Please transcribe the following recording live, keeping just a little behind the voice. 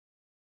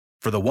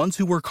For the ones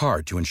who work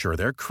hard to ensure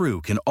their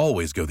crew can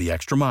always go the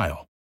extra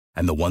mile,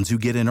 and the ones who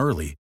get in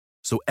early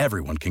so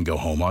everyone can go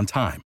home on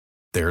time,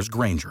 there's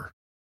Grainger,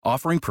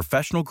 offering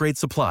professional-grade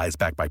supplies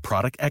backed by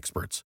product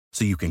experts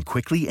so you can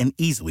quickly and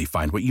easily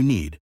find what you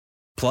need.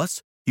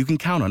 Plus, you can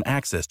count on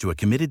access to a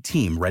committed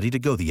team ready to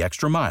go the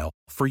extra mile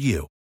for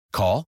you.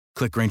 Call,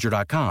 click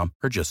Grainger.com,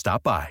 or just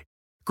stop by.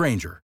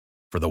 Grainger,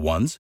 for the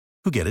ones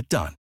who get it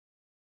done.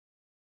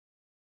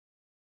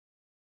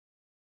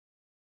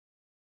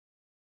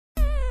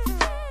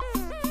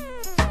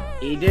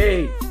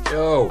 ED.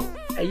 Yo.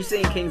 Hey, you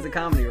seen Kings of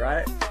Comedy,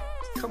 right?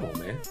 Come on,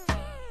 man.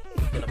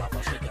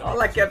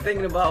 All I kept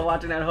thinking about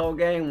watching that whole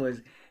game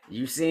was,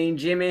 you seen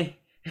Jimmy?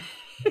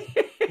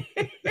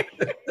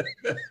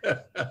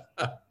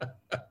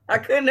 I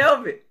couldn't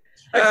help it.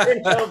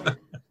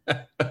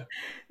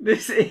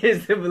 This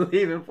is the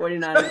Believe in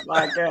 49ers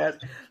podcast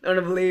on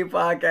the Believe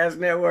Podcast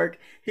Network.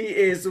 He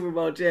is Super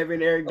Bowl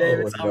champion Eric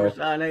Davis. I'm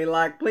Rashawn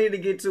Haylock. Plenty to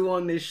get to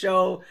on this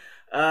show.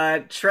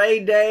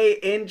 Trey Day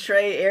in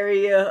Trey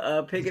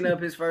area, picking up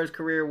his first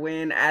career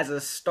win as a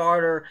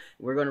starter.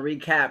 We're going to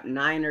recap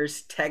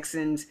Niners,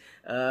 Texans.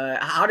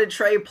 How did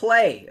Trey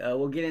play?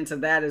 We'll get into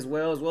that as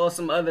well as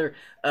some other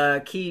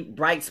key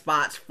bright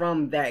spots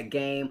from that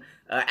game.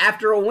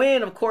 After a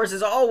win, of course,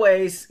 as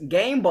always,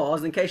 game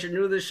balls. In case you're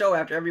new to the show,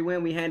 after every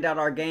win, we hand out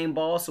our game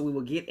balls, so we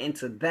will get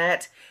into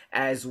that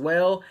as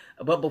well.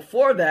 But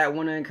before that, I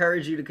want to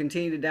encourage you to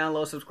continue to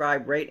download,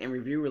 subscribe, rate, and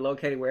review. We're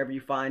located wherever you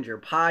find your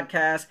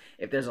podcast.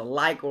 If there's a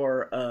like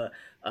or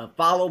a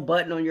follow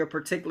button on your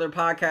particular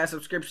podcast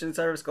subscription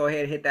service, go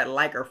ahead and hit that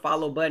like or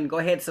follow button. Go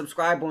ahead and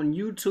subscribe on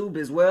YouTube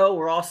as well.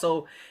 We're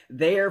also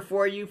there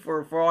for you,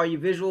 for all you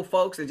visual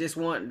folks that just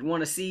want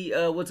to see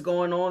what's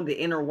going on, the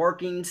inner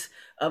workings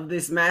of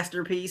this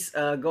masterpiece.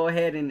 Go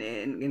ahead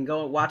and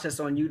go watch us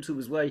on YouTube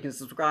as well. You can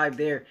subscribe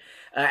there.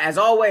 As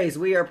always,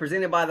 we are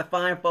presented by the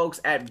fine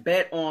folks at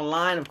Bet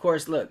Online. Of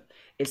course, look,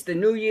 it's the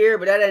new year,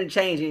 but that doesn't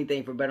change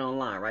anything for Bet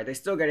Online, right? They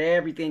still got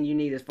everything you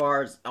need as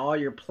far as all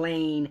your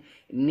playing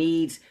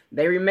needs.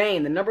 They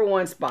remain the number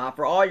one spot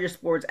for all your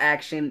sports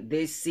action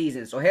this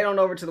season. So head on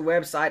over to the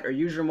website or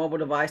use your mobile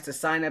device to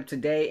sign up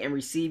today and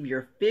receive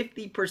your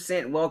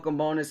 50% welcome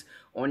bonus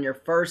on your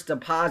first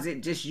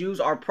deposit. Just use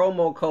our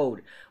promo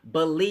code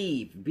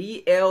BELIEVE,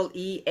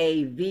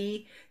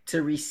 BLEAV,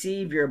 to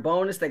receive your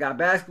bonus. They got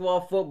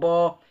basketball,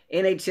 football,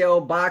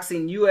 NHL,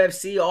 boxing,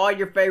 UFC, all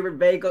your favorite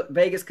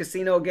Vegas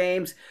casino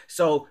games.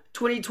 So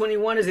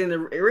 2021 is in the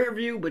rear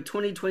view, but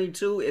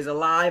 2022 is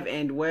alive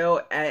and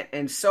well,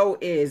 and so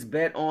is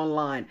Bet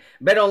Online.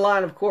 Bet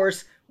Online, of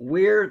course,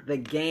 where the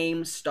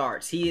game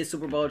starts. He is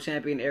Super Bowl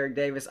champion Eric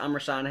Davis. I'm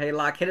Rashawn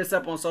Haylock. Hit us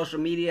up on social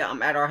media.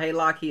 I'm at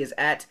 @RHaylock. He is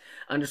at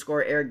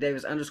 _Eric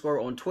Davis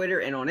 _ on Twitter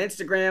and on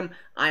Instagram.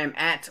 I am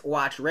at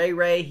Watch Ray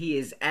Ray. He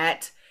is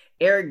at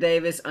Eric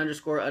Davis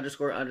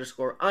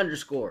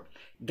 ______.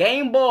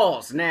 Game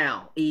balls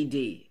now,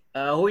 ED.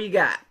 Who you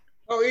got?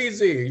 Oh,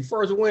 easy.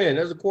 First win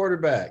as a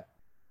quarterback.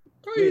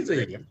 Oh,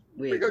 easy.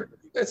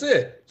 That's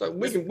it. So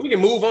we can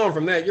move on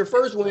from that. Your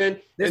first win.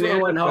 This one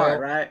wasn't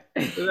hard, right?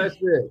 So that's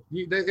it.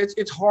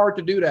 It's hard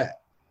to do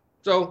that.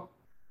 So,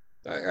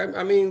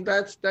 I mean,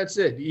 that's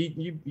it.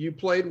 You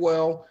played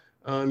well.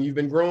 You've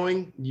been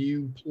growing.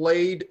 You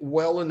played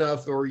well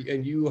enough,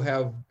 and you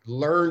have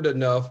learned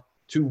enough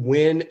to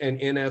win an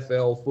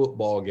NFL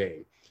football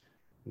game.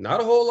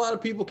 Not a whole lot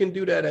of people can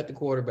do that at the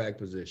quarterback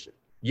position.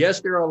 Yes,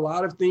 there are a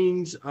lot of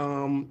things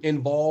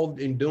involved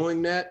in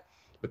doing that,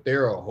 but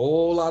there are a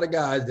whole lot of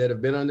guys that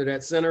have been under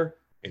that center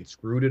and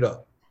screwed it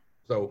up.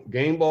 So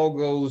game ball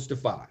goes to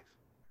 5.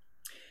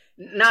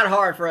 Not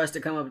hard for us to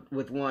come up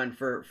with one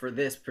for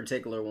this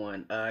particular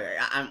one.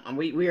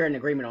 We are in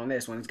agreement on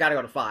this one. It's got to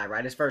go to 5,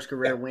 right? His first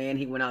career win.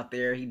 He went out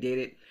there. He did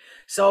it.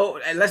 So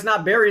let's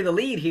not bury the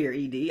lead here,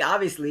 ED.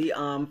 Obviously,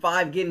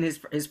 5 getting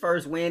his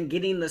first win,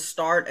 getting the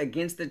start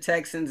against the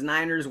Texans.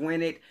 Niners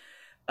win it.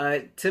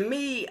 To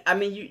me, I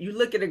mean, you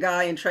look at a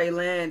guy in Trey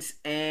Lance,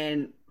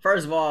 and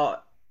first of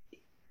all,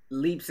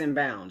 leaps and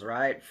bounds,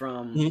 right?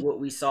 From what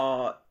we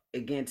saw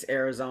against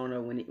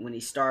Arizona when he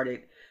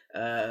started,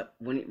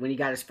 when he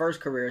got his first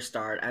career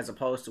start, as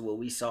opposed to what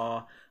we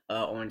saw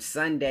on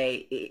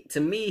Sunday. To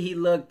me, he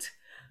looked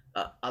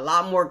a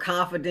lot more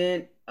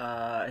confident.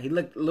 He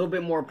looked a little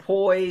bit more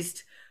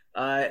poised.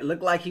 It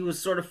looked like he was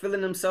sort of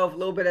feeling himself a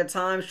little bit at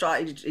times.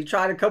 He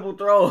tried a couple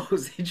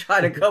throws. He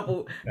tried a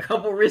couple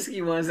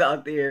risky ones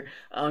out there.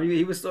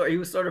 He was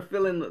sort of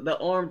feeling the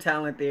arm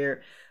talent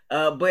there.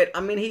 But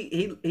I mean,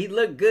 he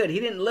looked good. He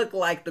didn't look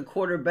like the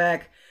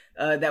quarterback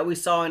that we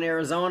saw in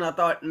Arizona. I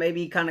thought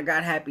maybe he kind of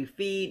got happy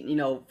feet.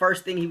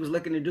 First thing he was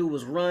looking to do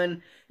was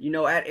run.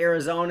 At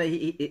Arizona,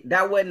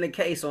 that wasn't the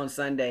case on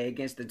Sunday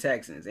against the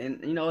Texans.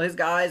 And his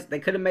guys, they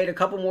could have made a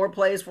couple more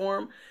plays for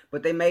him,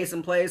 but they made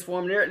some plays for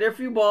him. There are a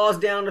few balls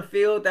down the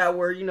field that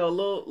were a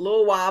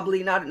little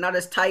wobbly, not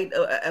as tight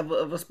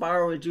of a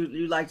spiral as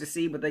you like to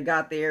see, but they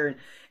got there,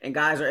 and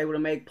guys are able to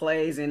make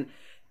plays.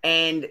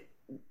 And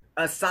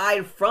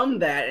aside from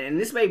that, and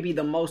this may be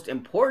the most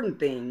important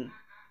thing,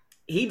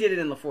 he did it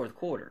in the fourth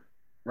quarter,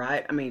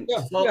 right? I mean,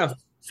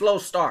 slow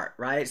start,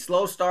 right?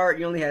 Slow start.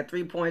 You only had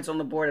 3 points on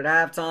the board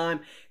at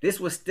halftime. This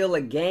was still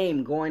a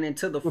game going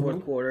into the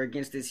fourth quarter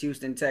against this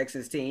Houston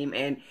Texans team,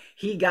 and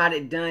he got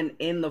it done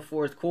in the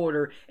fourth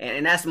quarter,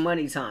 and that's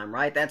money time,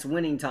 right? That's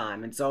winning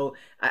time, and so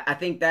I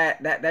think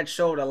that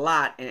showed a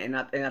lot, and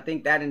I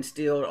think that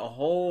instilled a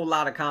whole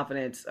lot of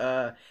confidence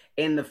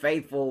in the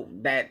faithful.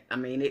 That I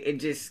mean, it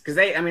just because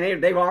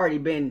they've already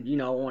been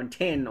on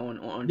 10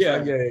 on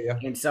yeah.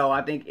 and so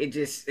I think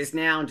it's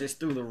now just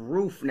through the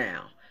roof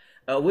now.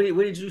 What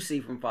did you see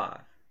from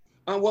 5?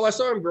 Well, I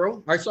saw him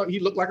grow. He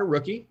looked like a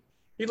rookie.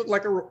 He looked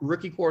like a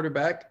rookie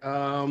quarterback,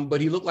 but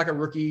he looked like a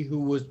rookie who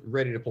was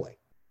ready to play.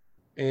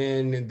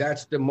 And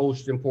that's the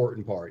most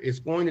important part. It's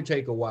going to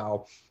take a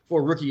while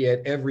for a rookie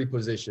at every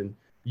position.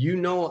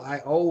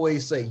 I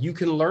always say you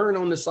can learn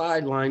on the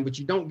sideline, but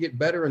you don't get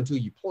better until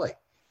you play.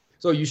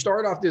 So you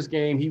start off this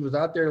game. He was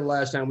out there the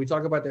last time. We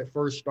talk about that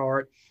first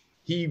start.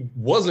 He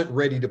wasn't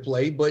ready to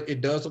play, but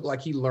it does look like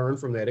he learned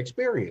from that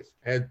experience,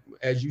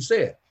 as you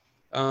said.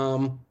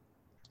 The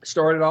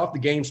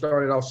game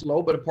started off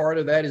slow, but a part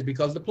of that is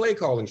because the play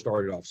calling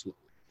started off slow.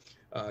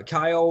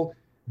 Kyle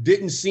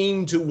didn't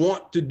seem to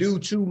want to do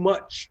too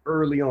much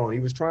early on. He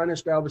was trying to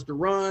establish the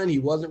run. He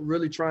wasn't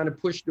really trying to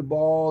push the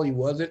ball. He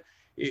wasn't.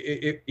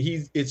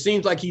 It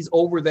seems like he's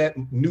over that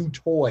new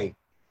toy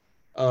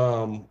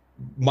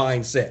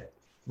mindset.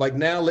 Like,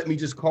 now let me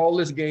just call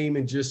this game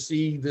and just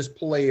see this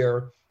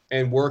player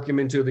and work him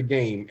into the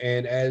game.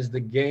 And as the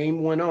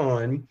game went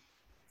on,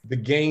 the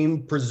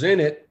game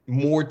presented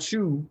more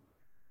to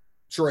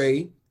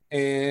Trey,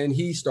 and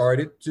he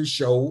started to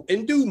show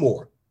and do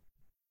more.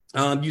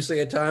 You say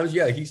at times,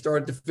 he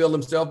started to feel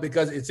himself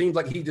because it seems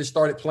like he just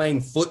started playing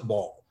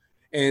football.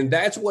 And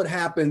that's what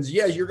happens.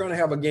 Yes, you're going to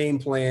have a game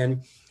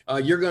plan.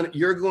 You're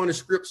going to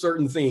script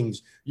certain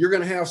things. You're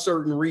going to have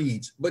certain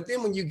reads. But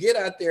then when you get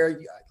out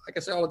there, like I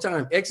say all the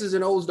time, X's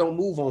and O's don't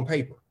move on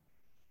paper.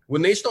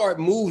 When they start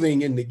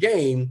moving in the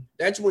game,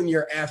 that's when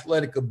your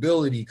athletic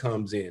ability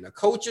comes in. A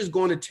coach is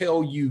going to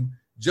tell you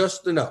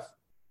just enough.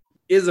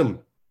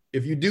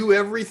 If you do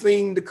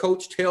everything the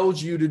coach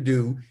tells you to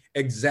do,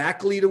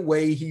 exactly the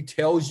way he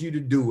tells you to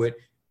do it,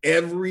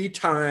 every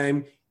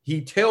time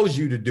he tells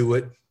you to do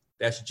it,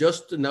 that's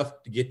just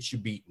enough to get you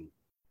beaten.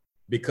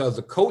 Because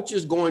the coach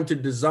is going to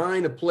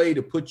design a play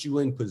to put you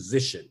in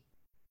position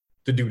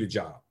to do the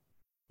job.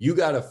 You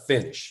got to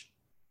finish.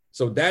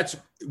 So that's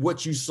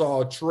what you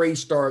saw Trey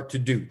start to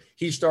do.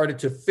 He started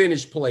to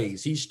finish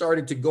plays. He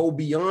started to go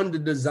beyond the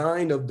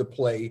design of the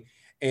play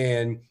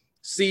and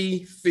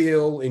see,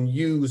 feel, and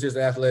use his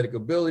athletic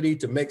ability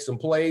to make some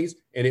plays.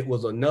 And it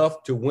was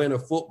enough to win a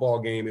football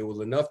game. It was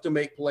enough to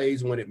make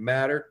plays when it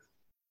mattered.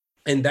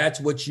 And that's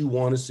what you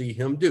want to see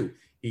him do.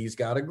 He's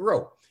got to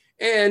grow.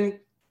 And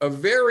a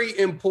very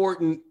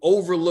important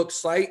overlooked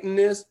sight in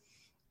this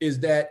is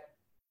that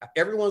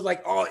everyone's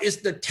like, oh, it's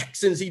the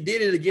Texans. He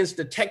did it against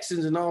the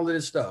Texans and all of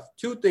this stuff.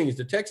 Two things.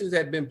 The Texans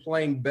had been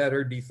playing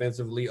better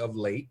defensively of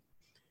late.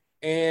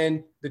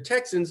 And the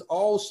Texans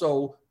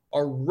also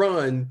are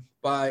run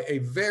by a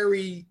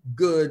very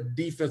good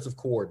defensive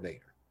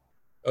coordinator,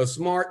 a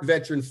smart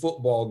veteran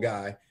football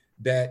guy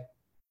that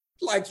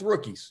likes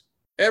rookies.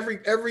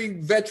 Every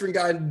veteran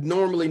guy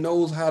normally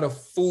knows how to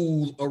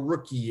fool a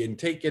rookie and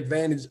take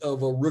advantage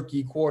of a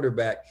rookie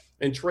quarterback.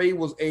 And Trey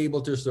was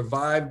able to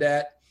survive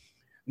that.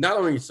 Not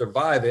only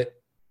survive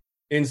it,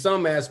 in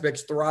some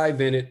aspects,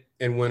 thrive in it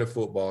and win a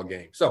football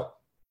game. So,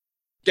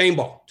 game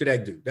ball to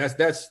that dude.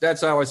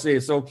 That's how I see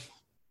it. So,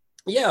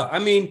 yeah, I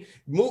mean,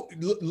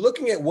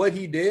 looking at what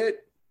he did,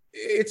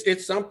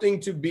 it's something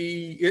to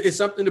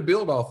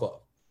build off of.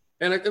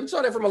 And I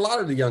saw that from a lot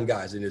of the young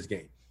guys in this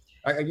game.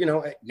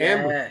 Amber,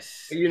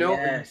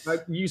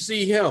 you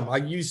see him.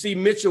 You see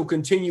Mitchell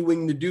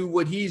continuing to do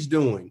what he's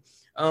doing.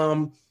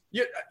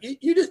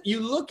 You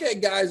look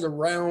at guys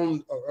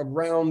around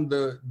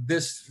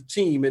this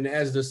team, and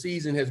as the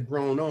season has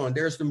grown on,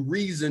 there's some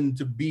reason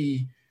to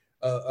be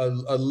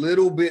a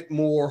little bit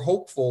more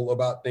hopeful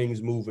about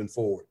things moving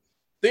forward.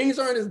 Things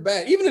aren't as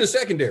bad, even in the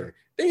secondary.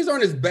 Things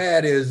aren't as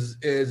bad as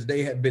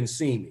they have been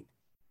seeming,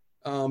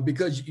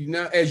 because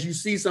as you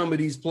see some of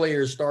these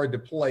players start to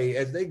play,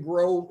 as they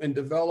grow and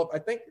develop, I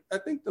think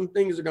some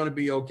things are going to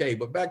be okay.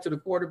 But back to the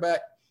quarterback,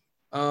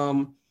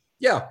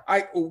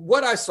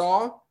 what I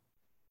saw,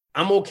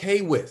 I'm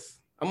okay with.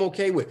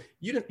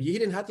 He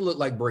didn't have to look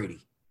like Brady.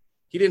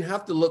 He didn't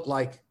have to look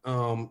like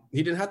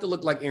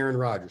Aaron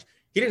Rodgers.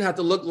 He didn't have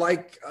to look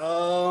like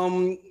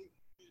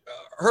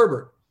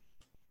Herbert.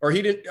 Or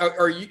he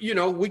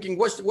didn't, we can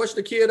watch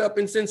the kid up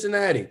in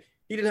Cincinnati.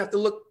 He didn't have to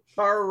look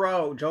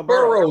Joe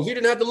Burrows. He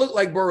didn't have to look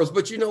like Burrows.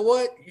 But you know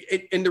what?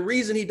 And the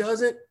reason he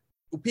doesn't,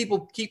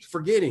 people keep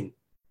forgetting.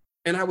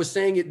 And I was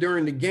saying it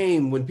during the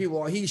game when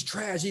people are, he's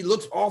trash. He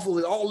looks awful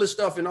and all this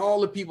stuff and all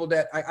the people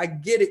that I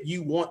get it.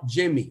 You want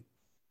Jimmy.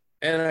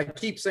 And I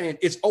keep saying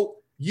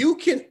you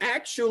can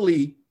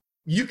actually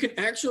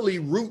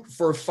root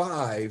for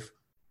 5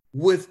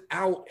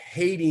 without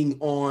hating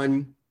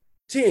on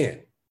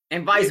 10.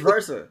 And vice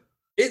versa.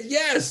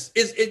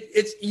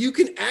 You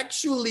can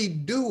actually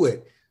do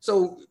it.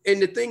 So, and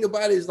the thing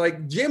about it is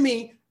like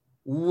Jimmy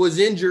was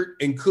injured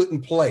and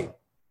couldn't play.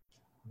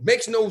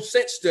 Makes no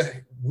sense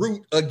to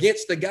root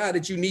against the guy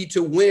that you need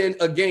to win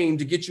a game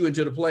to get you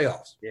into the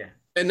playoffs. Yeah.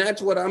 And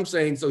that's what I'm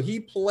saying. So he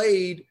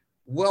played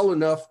well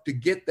enough to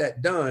get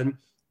that done.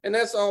 And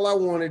that's all I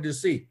wanted to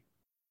see.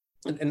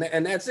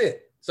 And that's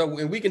it. So,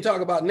 and we can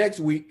talk about next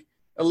week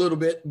a little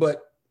bit,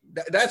 but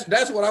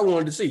that's what I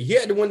wanted to see. He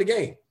had to win the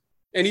game,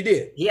 and he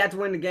did. He had to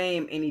win the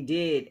game, and he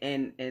did.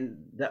 And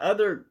the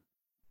other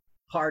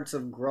parts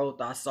of growth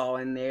I saw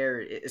in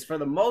there is, for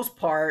the most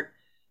part,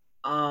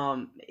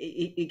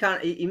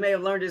 he may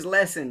have learned his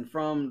lesson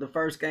from the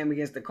first game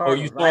against the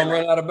Cardinals. Oh, you saw him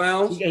run out of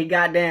bounds? He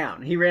got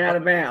down. He ran out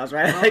of bounds,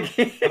 right?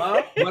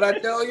 But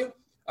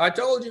I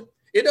told you,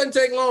 it doesn't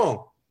take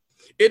long.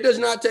 It does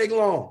not take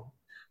long.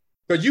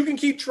 Because you can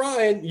keep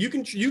trying. You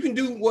can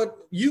do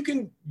what you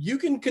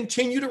can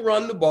continue to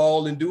run the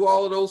ball and do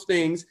all of those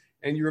things.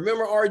 And you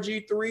remember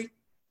RG3?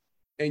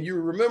 And you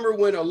remember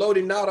when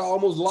Elodi Nada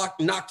almost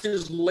knocked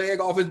his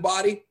leg off his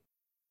body?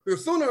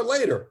 Because sooner or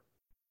later,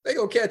 they're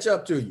going to catch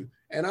up to you.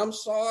 And I'm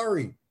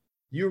sorry.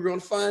 You're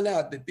going to find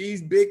out that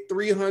these big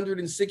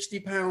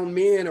 360-pound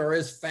men are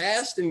as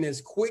fast and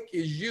as quick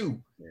as you.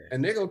 Yeah.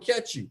 And they're going to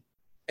catch you.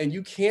 And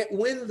you can't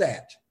win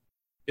that.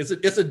 It's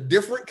a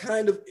different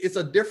kind of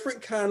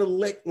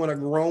lick when a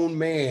grown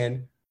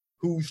man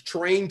who's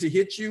trained to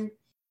hit you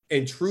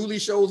and truly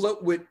shows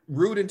up with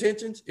rude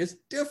intentions. It's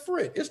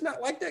different. It's not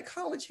like that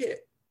college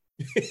hit.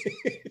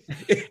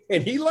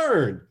 And he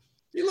learned.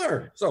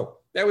 So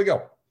there we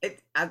go.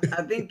 I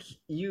think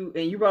you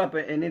brought up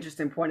an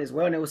interesting point as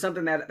well, and it was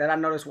something that I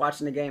noticed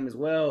watching the game as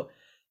well,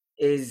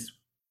 is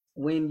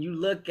when you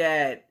look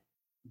at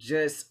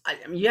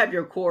you have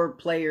your core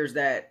players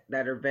that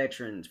are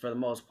veterans for the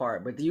most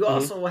part, but you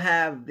also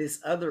have this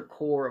other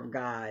core of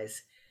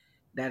guys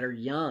that are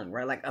young,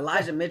 right? Like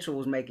Elijah Mitchell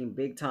was making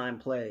big time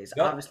plays.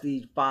 Yep.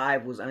 Obviously,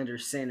 5 was under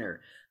center.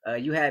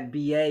 You had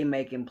BA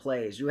making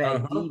plays. You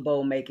had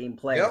Debo making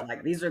plays. Yep.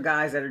 Like these are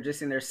guys that are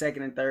just in their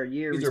second and third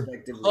year, these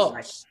respectively.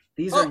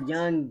 These are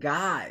young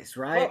guys,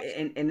 right?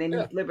 And then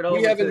you flip it over.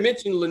 We haven't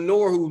mentioned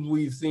Lenore, who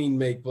we've seen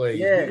make plays.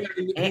 Yeah,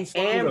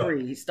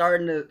 Ambry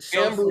starting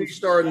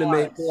to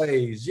make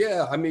plays.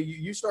 Yeah, I mean,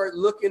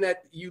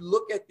 you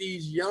look at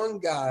these young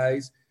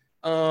guys,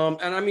 and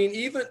I mean,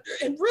 even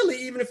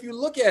if you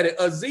look at it,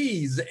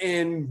 Aziz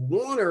and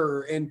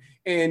Warner and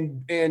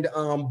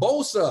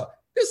Bosa,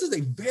 this is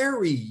a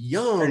very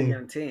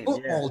young team,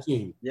 football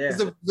team. Yeah,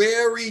 it's a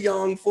very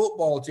young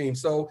football team.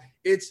 So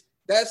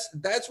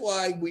that's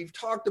why we've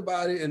talked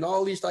about it and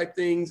all these type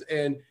things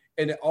and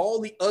all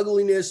the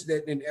ugliness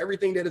and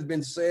everything that has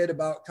been said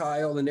about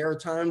Kyle. And there are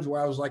times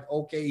where I was like,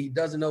 okay, he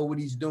doesn't know what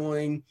he's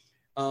doing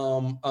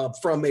from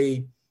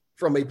a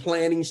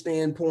planning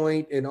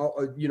standpoint and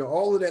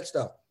all of that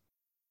stuff.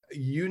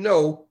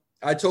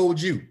 I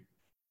told you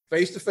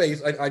face to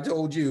face. I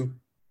told you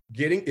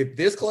if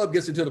this club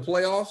gets into the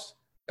playoffs,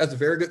 that's a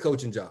very good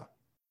coaching job.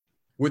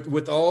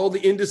 With all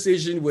the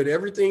indecision, with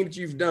everything that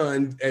you've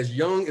done as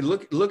young, and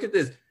look at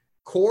this,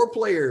 core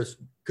players,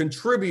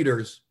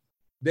 contributors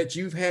that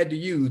you've had to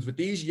use with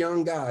these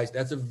young guys,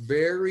 that's a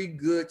very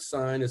good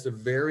sign. It's a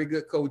very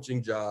good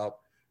coaching job.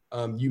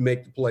 You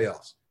make the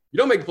playoffs. You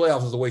don't make the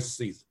playoffs, it's a waste of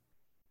season.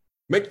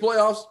 Make the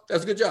playoffs,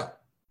 that's a good job.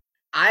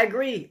 I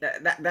agree.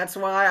 That's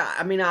why,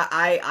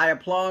 I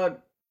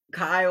applaud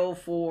Kyle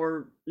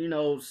for,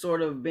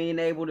 sort of being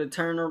able to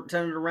turn it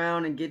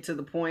around and get to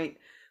the point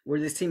where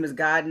this team has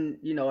gotten,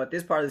 at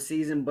this part of the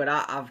season, but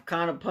I've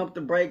kind of pumped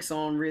the brakes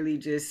on really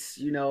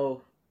just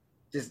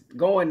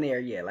going there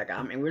yet. Like,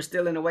 we're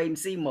still in a wait and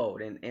see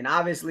mode. And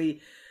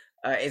obviously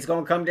it's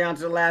going to come down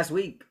to the last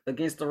week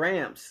against the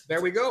Rams. There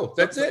we go.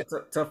 That's it.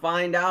 To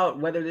find out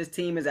whether this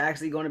team is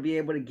actually going to be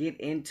able to get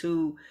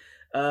into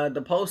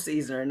the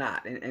postseason or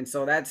not. And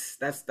so that's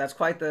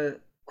quite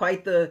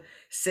the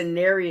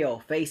scenario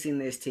facing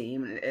this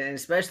team. And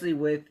especially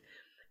with,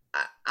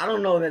 I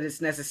don't know that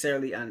it's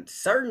necessarily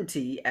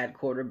uncertainty at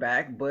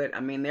quarterback, but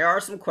there are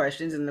some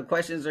questions, and the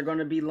questions are going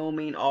to be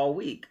looming all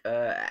week.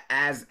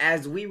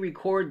 As we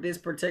record this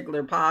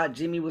particular pod,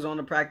 Jimmy was on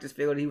the practice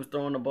field. He was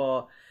throwing the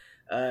ball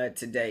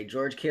today.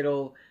 George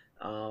Kittle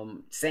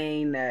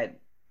saying that,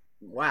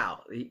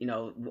 wow,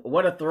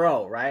 what a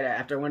throw, right?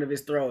 After one of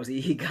his throws,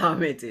 he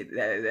commented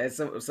that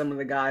some of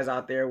the guys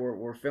out there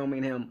were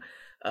filming him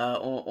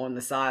on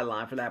the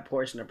sideline for that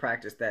portion of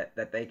practice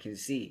that they can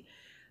see.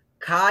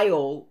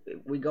 Kyle,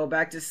 we go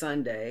back to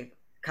Sunday,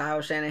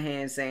 Kyle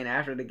Shanahan saying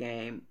after the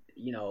game,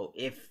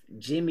 if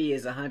Jimmy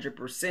is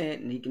 100%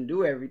 and he can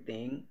do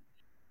everything,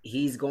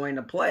 he's going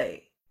to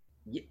play.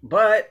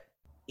 But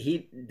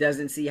he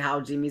doesn't see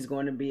how Jimmy's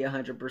going to be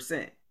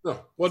 100%.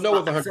 No, well,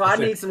 no, with 100%. So I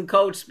need some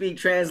coach speak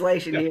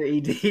translation here,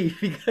 ED.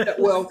 Because...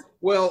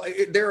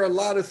 there are a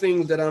lot of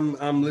things that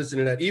I'm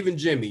listening at. Even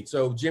Jimmy.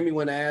 So Jimmy,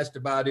 when asked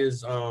about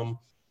his hand,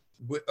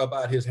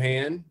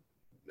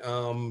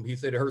 he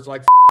said it hurts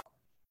like.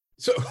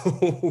 So,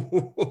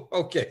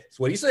 okay, that's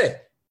what he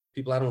said.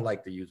 People, I don't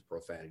like to use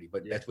profanity,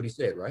 but that's what he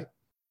said, right?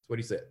 That's what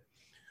he said.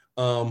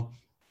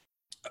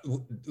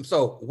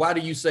 So why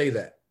do you say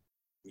that?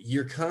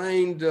 you're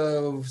kind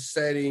of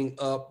setting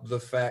up the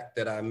fact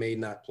that I may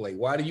not play.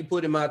 Why do you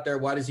put him out there?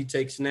 Why does he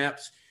take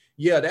snaps?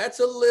 Yeah, that's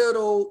a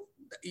little,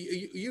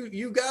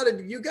 you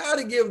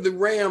gotta give the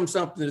Rams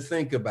something to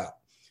think about.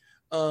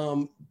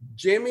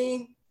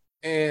 Jimmy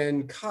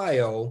and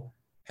Kyle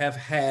have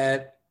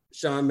had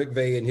Sean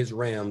McVay and his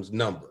Rams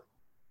number.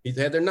 He's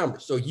had their number.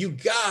 So you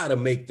got to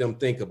make them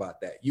think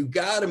about that. You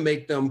got to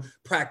make them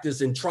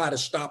practice and try to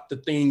stop the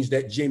things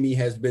that Jimmy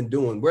has been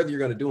doing, whether you're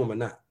going to do them or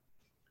not.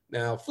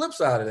 Now, flip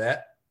side of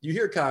that, you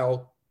hear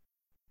Kyle,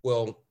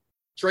 well,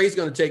 Trey's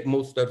going to take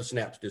most of the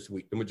snaps this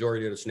week, the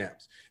majority of the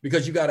snaps,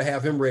 because you got to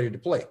have him ready to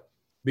play.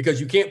 Because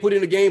you can't put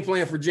in a game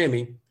plan for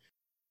Jimmy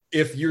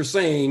if you're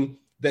saying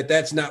that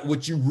that's not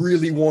what you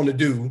really want to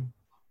do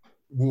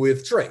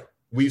with Trey.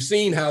 We've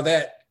seen how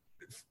that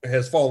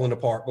has fallen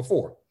apart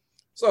before.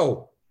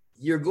 So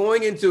you're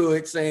going into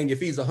it saying if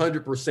he's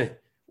 100%.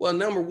 Well,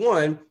 number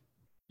one,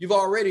 you've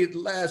already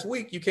last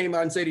week you came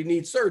out and said he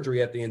needs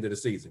surgery at the end of the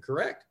season,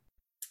 correct?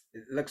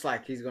 It looks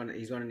like he's gonna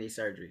need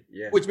surgery.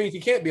 Yeah. Which means he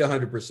can't be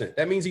 100%.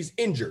 That means he's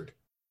injured.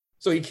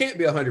 So he can't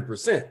be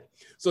 100%.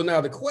 So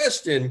now the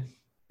question,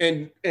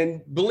 and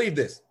believe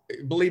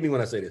me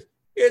when I say this,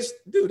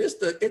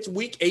 it's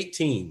week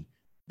 18.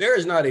 There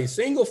is not a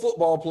single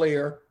football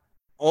player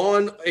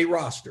on a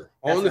roster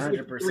on the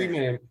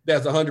 53-man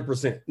that's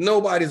 100%.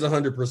 Nobody's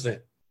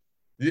 100%.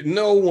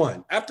 No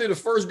one. After the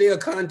first day of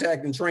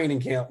contact in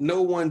training camp,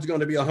 no one's going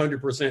to be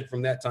 100%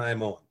 from that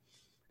time on.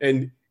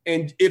 And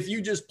if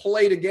you just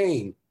play the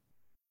game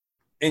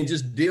and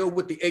just deal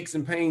with the aches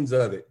and pains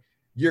of it,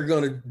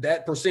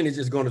 that percentage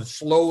is going to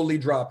slowly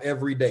drop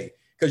every day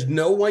because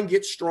no one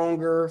gets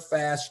stronger,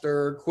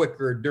 faster,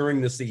 quicker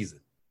during the season.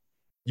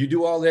 You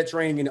do all that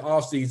training in the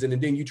off season,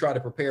 and then you try to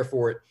prepare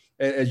for it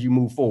as you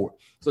move forward.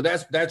 So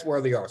that's where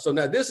they are. So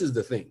now this is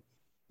the thing.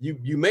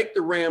 You make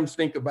the Rams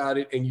think about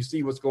it, and you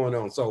see what's going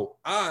on. So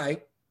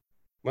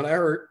when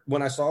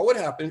I saw what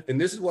happened, and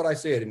this is what I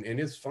said, and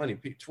it's funny,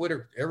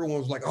 Twitter, everyone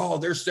was like, oh,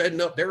 they're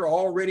setting up, they're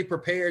already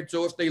prepared.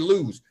 So if they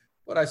lose,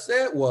 what I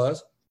said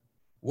was,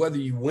 whether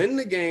you win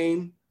the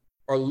game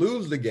or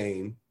lose the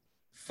game,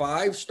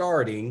 5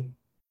 starting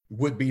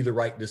would be the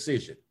right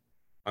decision.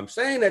 I'm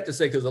saying that to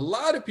say, because a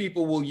lot of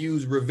people will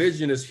use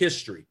revisionist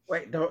history.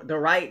 Wait, the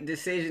right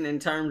decision in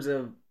terms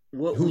of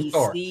what we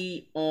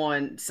see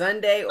on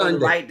Sunday, or the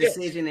right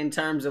decision in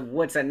terms of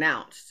what's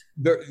announced?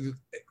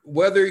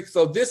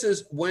 This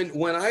is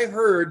when I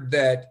heard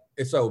that,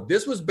 so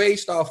this was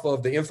based off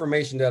of the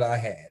information that I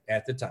had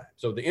at the time.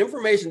 So the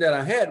information that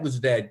I had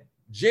was that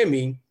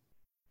Jimmy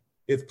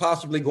is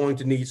possibly going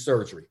to need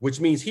surgery,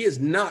 which means he is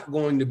not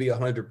going to be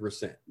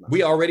 100%.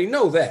 We already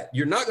know that.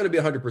 You're not going to be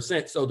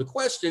 100%. So the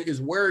question is,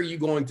 where are you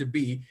going to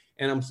be?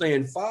 And I'm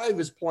saying 5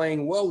 is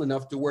playing well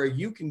enough to where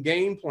you can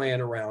game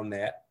plan around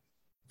that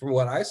from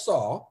what I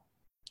saw,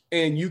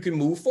 and you can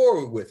move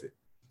forward with it.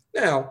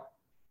 Now,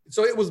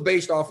 so it was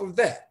based off of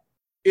that.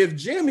 If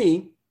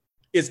Jimmy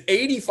is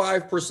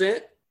 85%,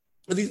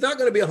 he's not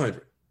going to be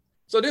 100.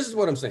 So this is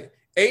what I'm saying.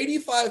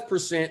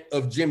 85%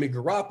 of Jimmy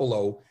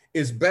Garoppolo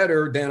is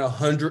better than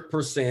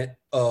 100%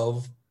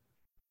 of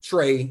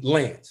Trey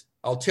Lance.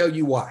 I'll tell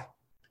you why.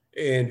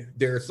 And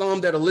there are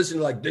some that are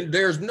listening like,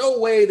 there's no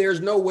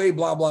way,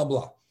 blah, blah,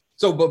 blah.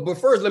 So, but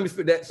first, let me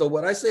fit that. So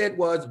what I said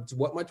was,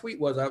 what my tweet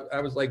was, I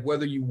was like,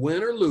 whether you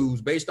win or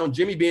lose, based on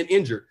Jimmy being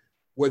injured,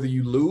 whether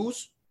you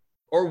lose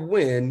or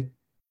win,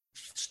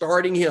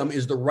 starting him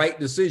is the right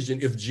decision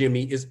if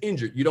Jimmy is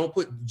injured. You don't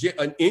put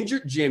an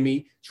injured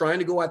Jimmy trying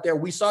to go out there.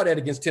 We saw that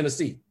against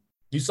Tennessee.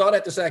 You saw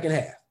that the second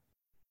half.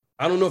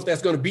 I don't know if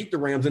that's going to beat the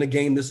Rams in a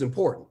game this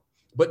important.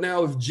 But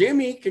now if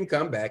Jimmy can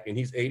come back and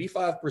he's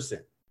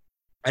 85%,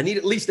 I need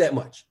at least that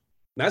much.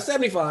 Not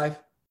 75,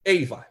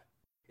 85.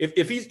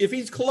 If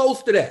he's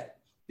close to that,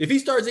 if he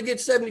starts to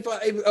get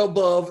 75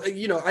 above,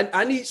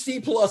 I need C+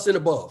 and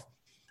above.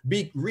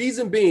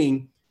 Reason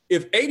being,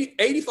 if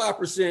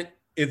 85%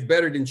 is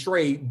better than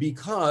Trey,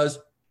 because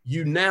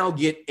you now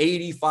get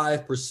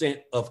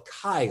 85% of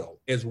Kyle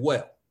as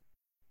well.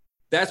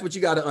 That's what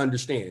you got to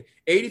understand.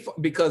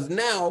 Because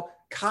now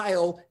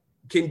Kyle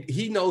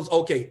he knows,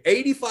 okay,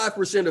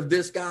 85% of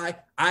this guy,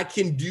 I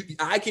can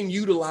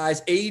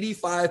utilize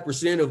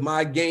 85% of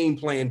my game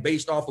plan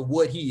based off of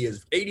what he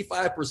is,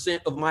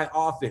 85% of my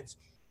offense.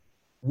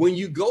 When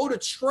you go to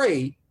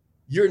Trey,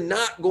 you're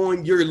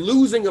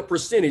losing a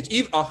percentage.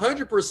 Even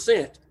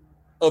 100%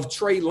 of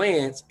Trey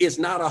Lance is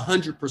not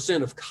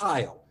 100% of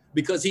Kyle,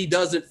 because he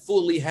doesn't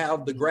fully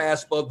have the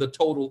grasp of the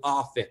total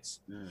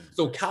offense.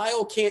 So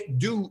Kyle can't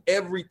do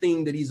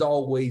everything that he's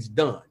always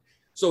done.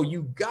 So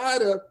you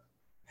gotta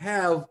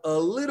have a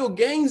little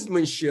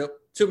gamesmanship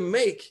to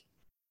make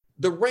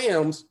the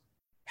Rams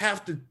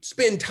have to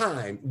spend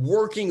time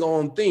working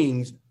on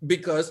things,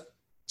 because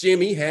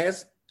Jimmy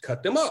has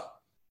cut them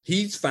up.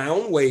 He's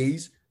found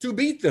ways to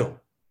beat them.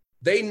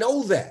 They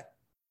know that.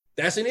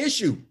 That's an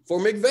issue for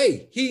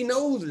McVay. He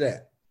knows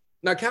that.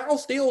 Now, Kyle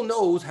still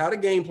knows how to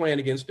game plan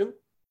against him.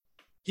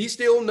 He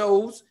still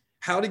knows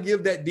how to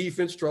give that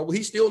defense trouble.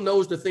 He still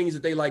knows the things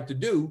that they like to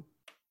do.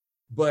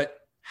 But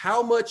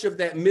how much of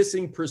that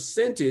missing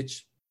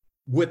percentage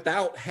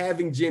without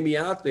having Jimmy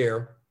out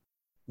there,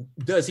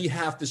 does he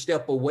have to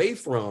step away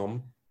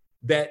from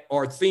that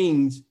are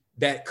things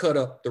that cut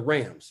up the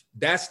Rams?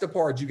 That's the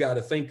part you got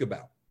to think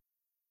about.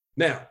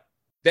 Now,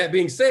 that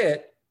being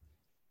said,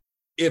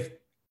 if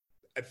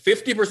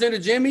 50%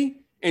 of Jimmy,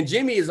 and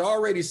Jimmy is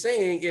already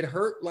saying it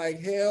hurt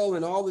like hell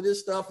and all of this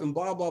stuff and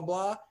blah, blah,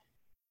 blah.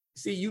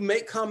 See, you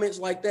make comments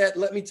like that.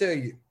 Let me tell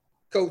you,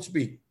 Coach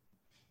B,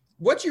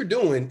 what you're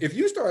doing, if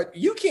you start,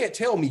 you can't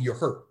tell me you're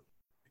hurt.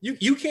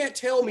 You can't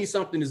tell me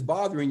something is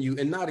bothering you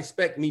and not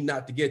expect me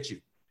not to get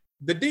you.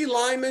 The D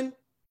linemen,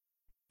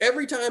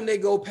 every time they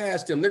go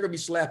past him, they're going to be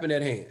slapping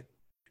that hand.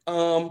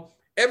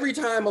 Every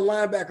time a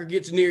linebacker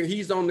gets near,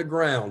 he's on the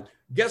ground.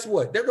 Guess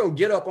what? They're going to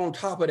get up on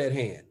top of that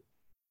hand.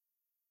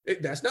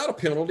 That's not a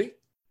penalty.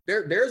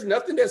 There's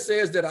nothing that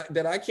says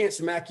that I can't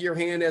smack your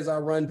hand as I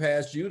run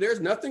past you. There's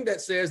nothing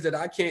that says that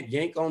I can't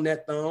yank on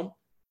that thumb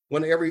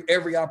when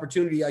every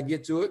opportunity I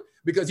get to it,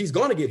 because he's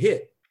going to get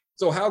hit.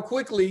 So how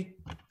quickly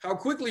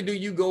do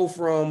you go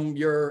from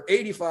your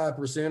 85%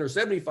 or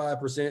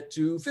 75%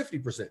 to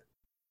 50%?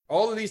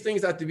 All of these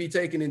things have to be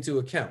taken into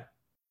account.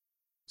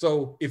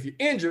 So if you're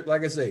injured,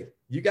 like I say,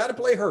 you got to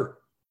play hurt.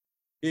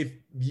 If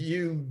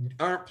you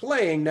aren't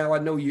playing, now I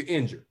know you're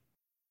injured.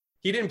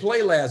 He didn't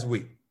play last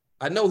week.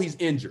 I know he's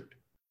injured.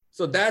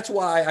 So that's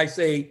why I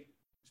say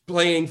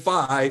playing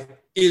 5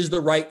 is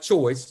the right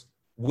choice,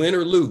 win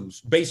or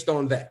lose, based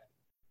on that.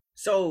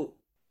 So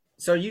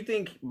you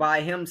think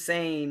by him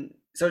saying,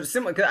 so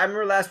similar, because I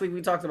remember last week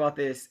we talked about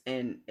this,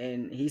 and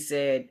he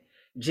said,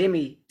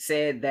 Jimmy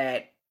said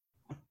that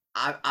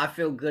I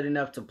feel good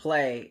enough to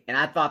play, and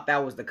I thought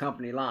that was the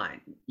company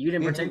line. You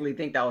didn't particularly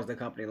think that was the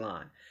company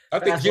line. I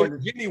think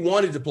Jimmy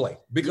wanted to play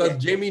because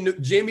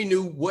Jimmy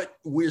knew what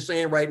we're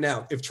saying right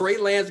now. If Trey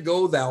Lance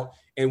goes out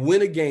and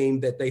win a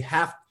game that they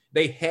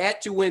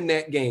had to win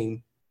that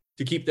game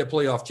to keep their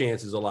playoff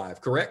chances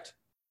alive, correct?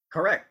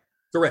 Correct.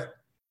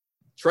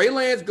 Trey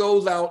Lance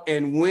goes out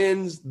and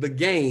wins the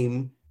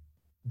game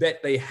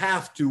that they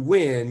have to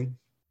win.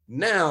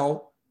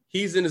 Now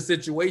he's in a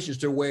situation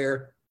to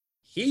where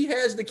he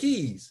has the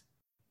keys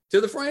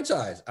to the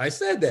franchise. I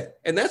said that.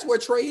 And that's where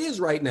Trey is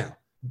right now.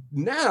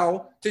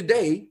 Now,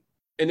 today,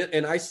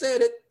 and I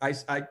said it, I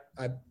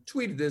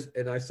tweeted this,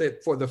 and I said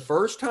for the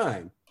first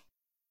time,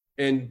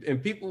 and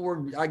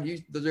people I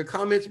used their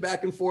comments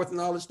back and forth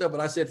and all this stuff,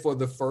 but I said for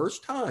the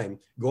first time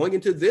going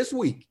into this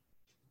week,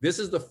 this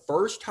is the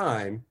first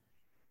time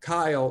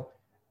Kyle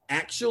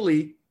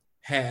actually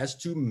has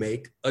to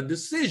make a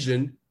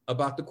decision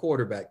about the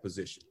quarterback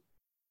position.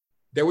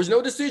 There was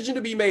no decision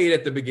to be made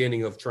at the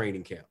beginning of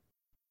training camp.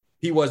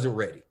 He wasn't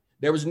ready.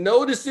 There was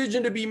no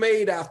decision to be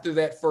made after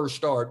that first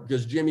start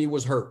because Jimmy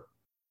was hurt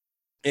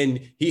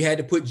and he had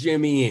to put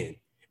Jimmy in.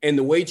 And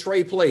the way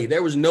Trey played,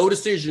 there was no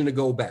decision to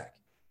go back.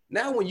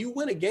 Now, when you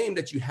win a game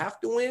that you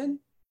have to win,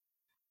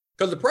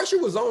 because the pressure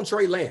was on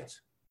Trey Lance,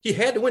 he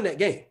had to win that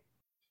game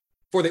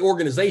for the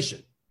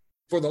organization,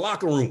 for the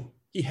locker room.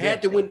 He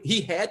had to win.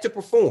 He had to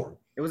perform.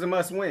 It was a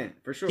must win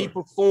for sure. He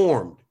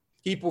performed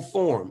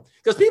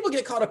because people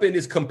get caught up in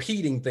this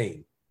competing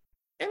thing.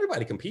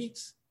 Everybody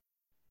competes.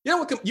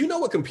 You know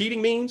what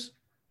competing means?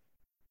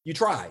 You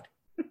tried.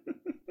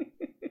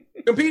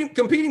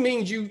 Competing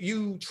means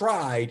you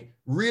tried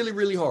really,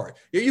 really hard.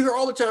 You hear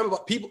all the time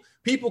about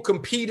people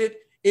competed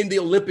in the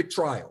Olympic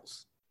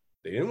trials.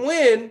 They didn't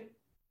win.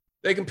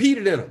 They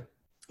competed in them.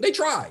 They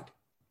tried.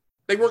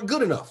 They weren't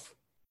good enough.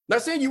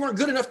 Not saying you weren't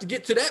good enough to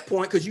get to that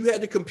point because you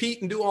had to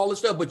compete and do all this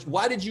stuff, but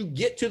why did you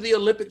get to the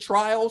Olympic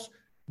trials?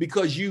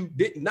 Because you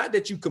did not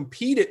that you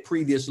competed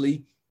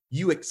previously,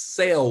 you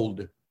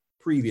excelled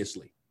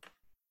previously.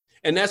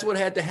 And that's what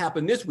had to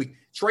happen this week.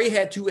 Trey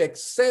had to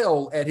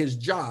excel at his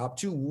job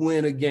to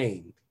win a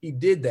game. He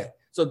did that.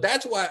 So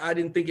that's why I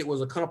didn't think it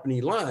was a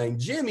company line.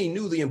 Jimmy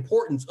knew the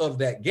importance of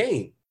that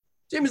game.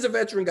 Jimmy's a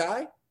veteran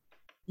guy.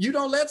 You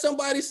don't let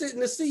somebody sit in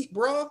the seat,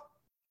 bro.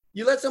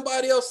 You let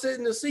somebody else sit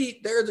in the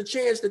seat, there's a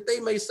chance that they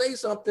may say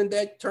something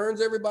that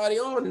turns everybody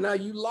on, and now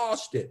you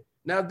lost it.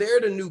 Now they're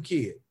the new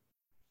kid.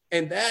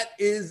 And that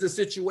is the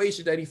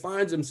situation that he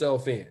finds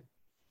himself in.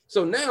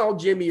 So now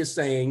Jimmy is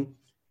saying,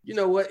 you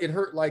know what? It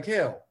hurt like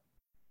hell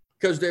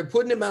because they're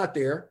putting him out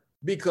there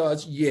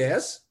because,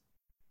 yes,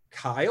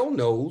 Kyle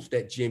knows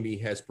that Jimmy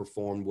has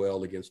performed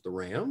well against the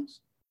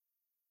Rams.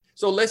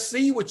 So let's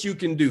see what you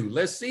can do.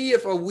 Let's see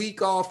if a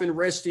week off and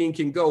resting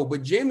can go.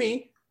 But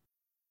Jimmy,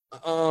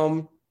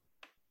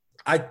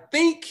 I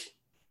think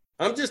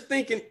I'm just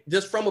thinking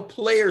just from a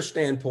player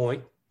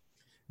standpoint,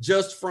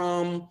 just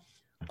from,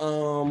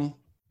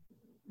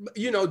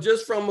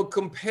 just from a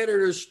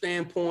competitor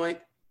standpoint,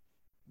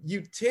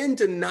 you tend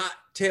to not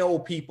tell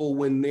people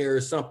when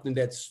there's something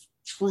that's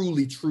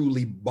truly,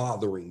 truly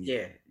bothering you.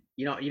 Yeah.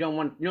 You don't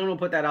want to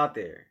put that out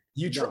there.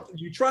 You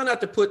try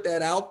not to put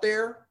that out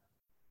there.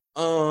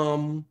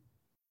 It's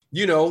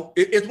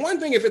one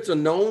thing if it's a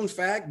known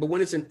fact, but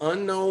when it's an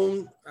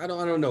unknown, I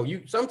don't know.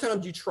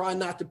 Sometimes you try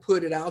not to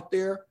put it out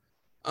there.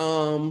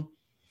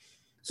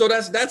 So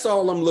that's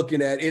all I'm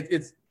looking at.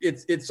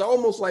 It's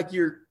almost like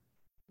you're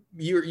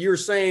you're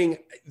saying,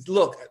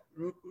 look,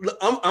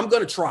 I'm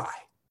going to try.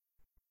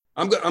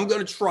 I'm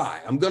going to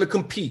try. I'm going to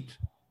compete.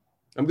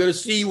 I'm going to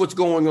see what's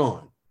going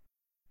on,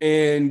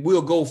 and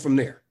we'll go from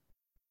there.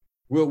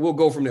 We'll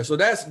go from there. So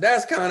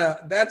that's kind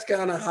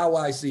of how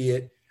I see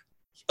it.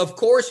 Of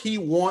course, he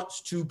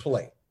wants to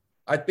play.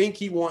 I think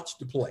he wants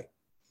to play.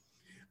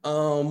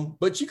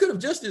 But you could have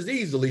just as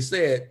easily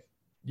said,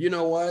 you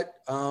know what?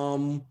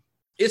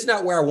 It's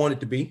not where I want it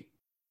to be.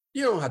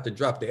 You don't have to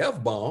drop the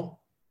F-bomb.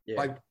 Yeah.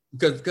 Like,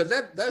 because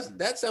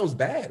that sounds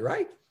bad,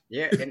 right?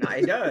 Yeah, and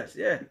it does.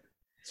 Yeah.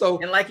 So,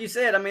 and like you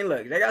said, I mean,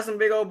 look, they got some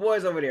big old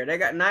boys over there. They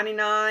got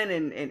 99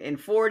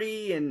 and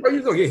 40 and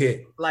you gonna get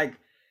hit. Like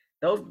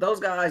those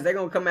guys, they're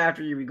gonna come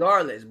after you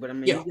regardless. But I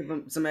mean, you give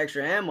them some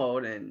extra ammo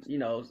and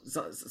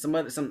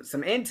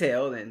some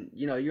intel, then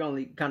you're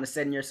only kind of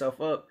setting yourself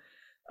up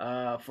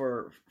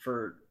for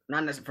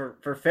not necessarily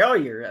for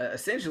failure,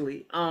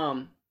 essentially.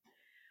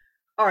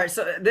 All right,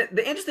 so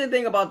the interesting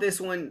thing about this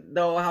one,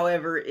 though,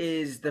 however,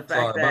 is the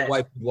fact that my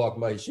wife walked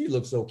by. She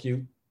looks so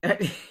cute.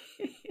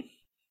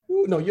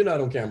 Ooh, no, you're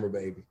not on camera,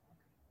 baby.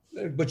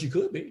 But you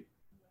could be.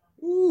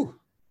 Ooh.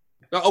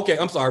 Okay,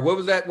 I'm sorry. What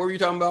was that? What were you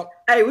talking about?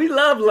 Hey, we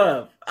love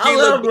love. I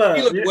love love.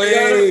 He looked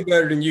way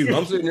better than you.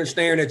 I'm sitting there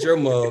staring at your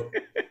mug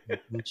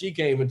when she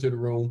came into the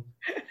room.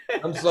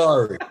 I'm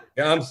sorry.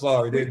 I'm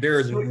sorry. There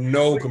is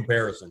no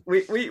comparison.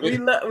 We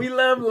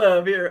love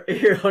love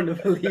here on the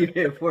Believe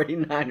in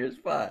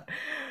 49ers pod.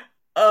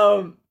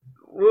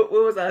 What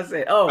was I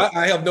saying? Oh,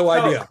 I have no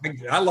idea.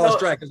 I lost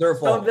track. It's her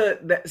fault.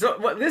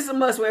 So this is a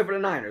must win for the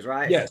Niners,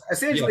 right? Yes.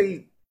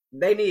 Essentially,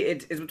 they need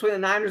it's between the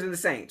Niners and the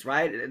Saints,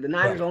 right? The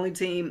Niners are the only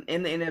team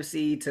in the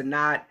NFC to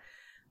not.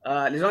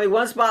 There's only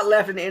one spot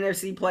left in the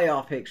NFC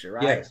playoff picture,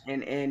 right? Yes.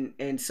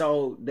 And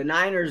so the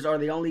Niners are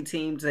the only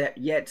team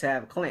yet to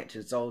have clinched,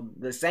 and so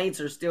the Saints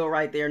are still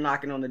right there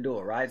knocking on the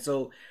door, right?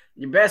 So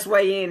your best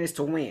way in is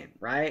to win,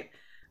 right?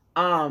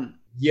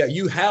 Yeah,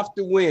 you have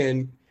to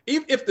win.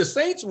 If the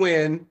Saints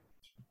win,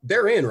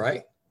 they're in,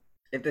 right?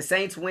 If the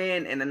Saints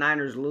win and the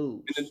Niners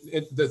lose,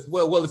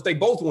 well, if they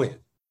both win,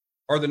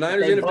 are the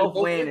Niners in? If they both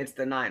win, it's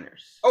the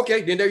Niners.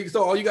 Okay, then there you go.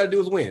 So all you got to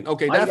do is win.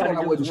 Okay, that's what I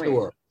wasn't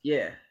sure.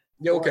 Yeah.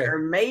 Yeah, okay. Or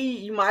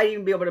you might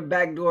even be able to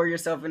backdoor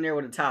yourself in there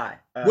with a tie.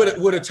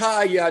 With a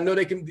tie, yeah, I know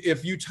they can.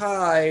 If you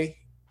tie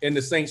and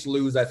the Saints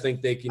lose, I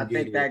think they can. I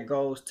think that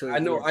goes to. I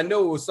know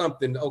it was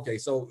something. Okay,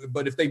 so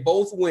but if they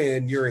both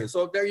win, you're in.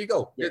 So there you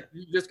go. Yeah.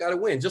 You just got to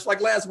win. Just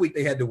like last week,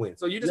 they had to win.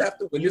 So you just have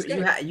to win this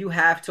game. You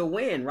have to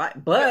win,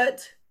 right?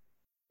 But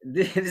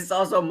this is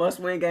also a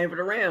must-win game for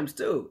the Rams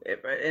too,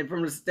 and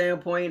from the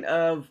standpoint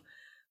of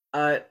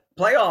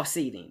playoff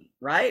seeding,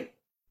 right?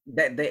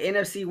 That the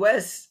NFC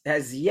West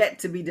has yet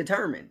to be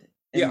determined.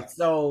 And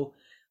so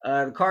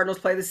the Cardinals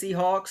play the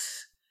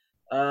Seahawks,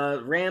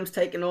 Rams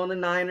taking on the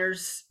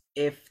Niners.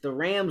 If the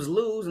Rams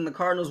lose and the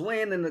Cardinals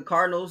win, then the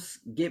Cardinals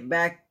get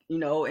back,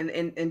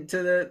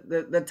 into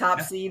the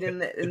top seed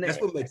that's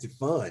what makes it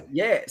fun.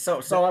 Yeah.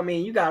 So I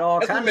mean, you got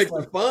all kinds of stuff. That's what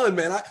makes it fun,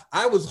 man.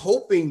 I was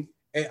hoping,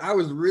 and I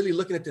was really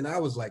looking at it, and I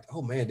was like,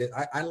 oh man,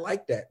 I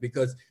like that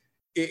because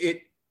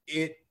it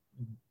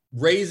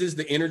raises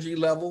the energy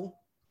level.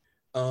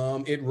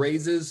 It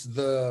raises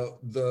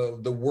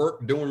the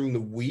work during the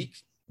week,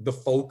 the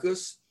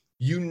focus.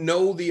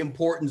 The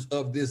importance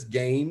of this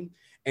game,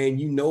 and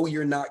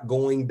you're not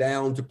going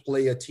down to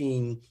play a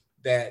team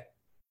that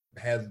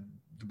has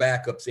the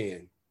backups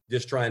in,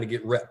 just trying to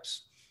get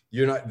reps.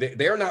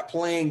 They're not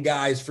playing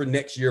guys for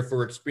next year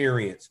for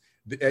experience.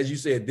 As you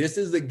said, this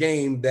is a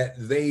game that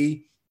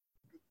they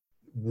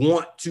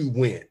want to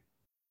win,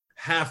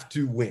 have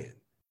to win.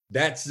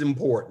 That's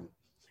important.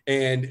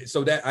 And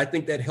so that I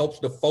think that helps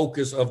the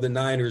focus of the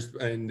Niners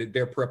and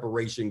their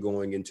preparation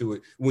going into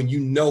it. When you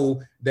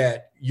know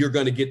that you're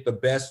going to get the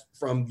best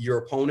from your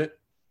opponent,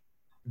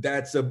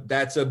 that's a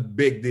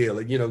big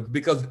deal,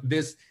 because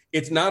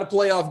it's not a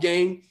playoff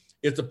game.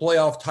 It's a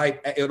playoff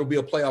type. It'll be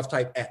a playoff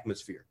type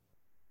atmosphere.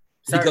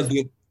 Because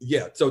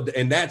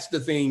and that's the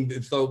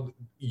thing. So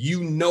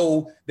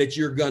that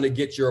you're going to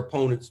get your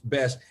opponent's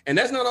best, and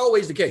that's not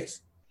always the case.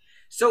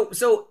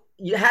 So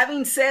you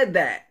having said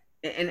that,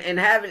 and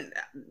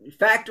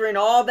factoring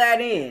all that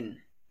in,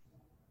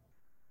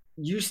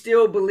 you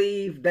still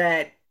believe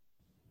that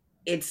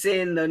it's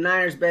in the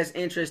Niners' best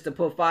interest to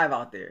put 5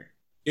 out there.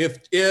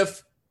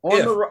 If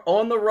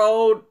on the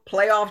road,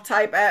 playoff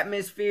type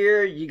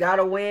atmosphere, you got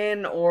to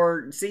win,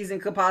 or season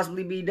could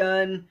possibly be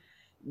done.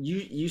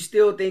 You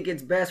still think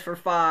it's best for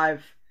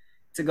 5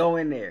 to go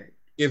in there?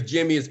 If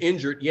Jimmy is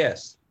injured,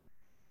 yes.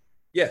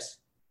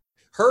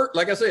 Hurt,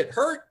 like I said,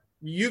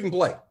 you can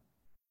play.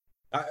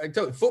 I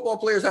tell you, football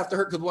players have to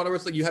hurt because whatever.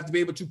 So you have to be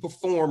able to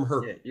perform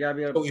hurt. Yeah, you gotta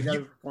be able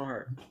to perform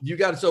hurt. You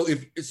got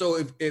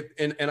to.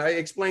 And I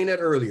explained that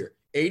earlier.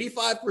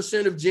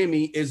 85% of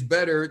Jimmy is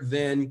better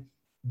than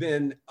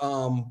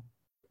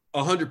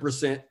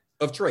 100%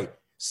 of Trey.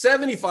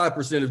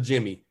 75% of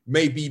Jimmy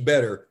may be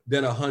better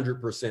than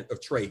 100% of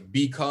Trey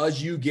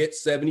because you get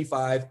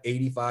 75,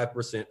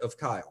 85% of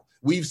Kyle.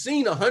 We've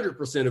seen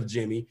 100% of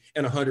Jimmy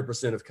and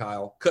 100% of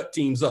Kyle cut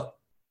teams up.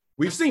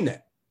 We've seen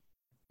that.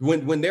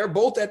 When they're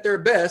both at their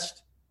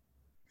best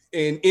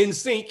and in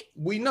sync,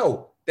 we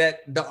know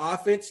that the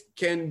offense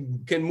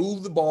can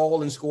move the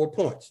ball and score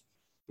points.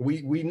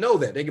 We know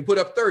that they can put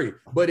up 30.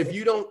 But if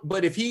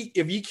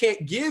he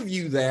can't give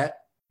you that,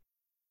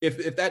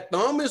 if that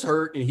thumb is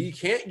hurt and he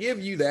can't give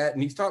you that,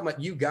 and he's talking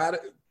about you got to,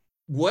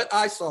 what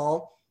I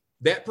saw,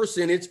 that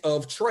percentage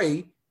of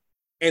Trey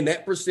and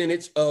that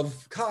percentage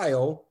of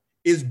Kyle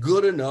is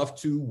good enough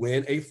to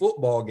win a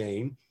football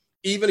game,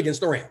 even against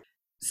the Rams.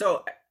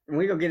 So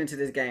we're going to get into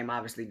this game,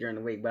 obviously, during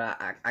the week,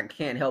 but I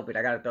can't help it.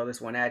 I got to throw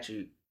this one at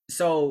you.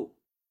 So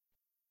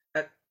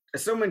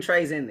assuming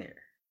Trey's in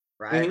there,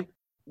 right? Mm-hmm.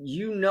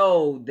 You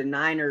know the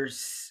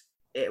Niners,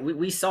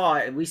 we saw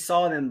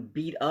them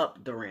beat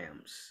up the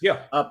Rams.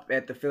 Yeah. Up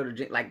at the field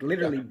of, like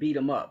literally beat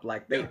them up.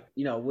 Like they,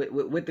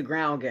 with the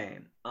ground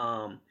game,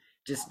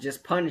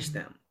 just punish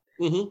them.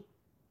 Mm-hmm.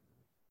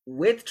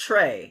 With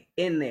Trey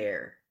in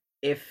there,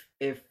 if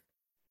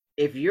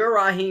you're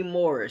Raheem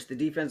Morris, the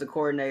defensive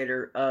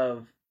coordinator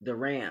of the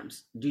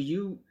Rams, do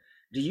you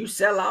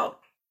sell out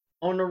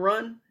on the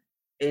run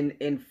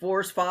and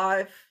force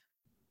 5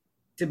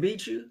 to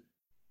beat you?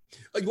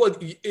 Well,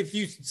 if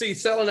you see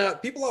selling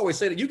out, people always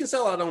say that you can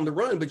sell out on the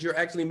run, but you're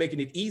actually making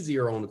it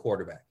easier on the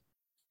quarterback.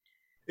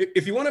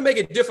 If you want to make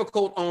it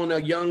difficult on a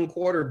young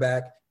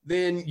quarterback,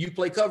 then you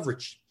play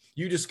coverage.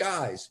 You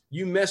disguise,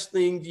 you mess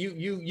things,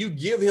 you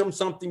give him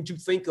something to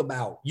think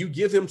about. You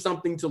give him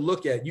something to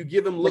look at. You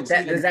give him looks.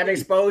 Does that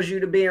expose you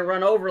to being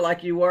run over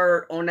like you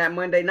were on that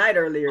Monday night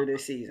earlier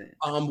this season?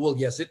 Well,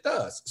 yes, it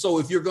does. So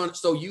if you're going to,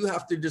 so you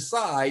have to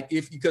decide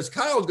because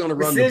Kyle's going to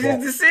run the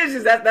ball.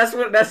 Decisions.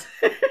 That's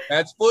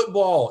That's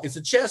football. It's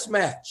a chess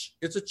match.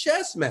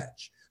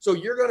 So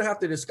you're going to have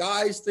to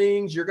disguise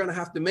things. You're going to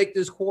have to make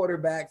this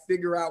quarterback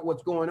figure out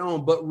what's going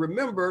on. But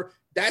remember,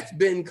 that's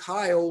been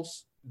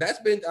Kyle's.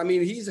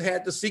 He's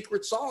had the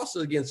secret sauce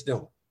against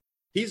them.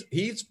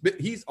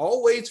 He's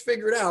always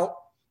figured out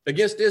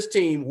against this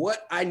team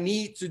what I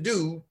need to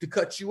do to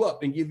cut you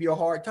up and give you a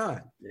hard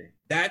time.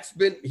 Yeah.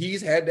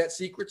 He's had that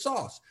secret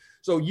sauce.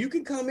 So you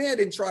can come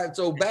in and try.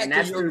 So back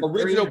to your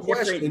original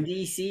question.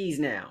 DCs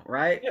now,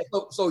 right?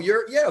 Yeah, so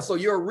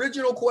your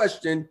original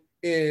question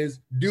is,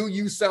 do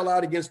you sell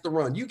out against the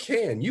run? You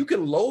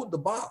can load the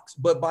box,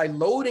 but by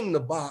loading the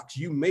box,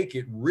 you make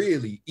it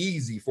really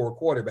easy for a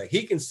quarterback.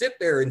 He can sit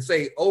there and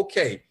say,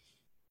 okay,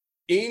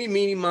 eeny,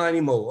 meeny,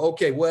 miny, mo.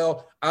 Okay,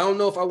 well, I don't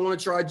know if I want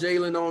to try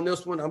Jalen on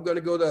this one. I'm going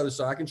to go the other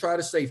side. I can try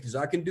the safeties.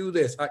 I can do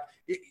this.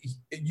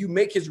 You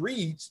make his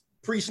reads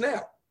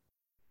pre-snap.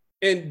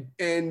 And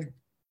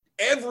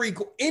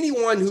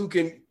anyone who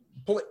can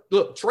play,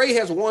 look, Trey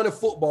has won a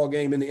football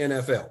game in the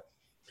NFL,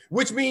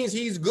 which means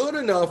he's good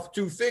enough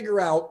to figure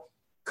out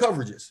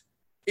coverages.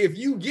 If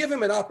you give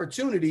him an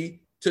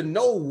opportunity to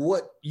know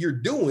what you're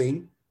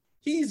doing,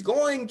 he's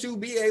going to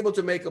be able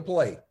to make a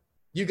play.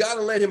 You got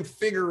to let him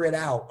figure it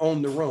out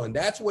on the run.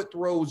 That's what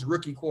throws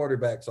rookie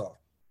quarterbacks off.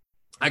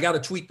 I got a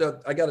tweet,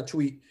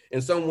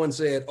 and someone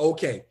said,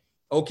 okay,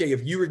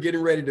 if you were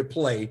getting ready to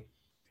play,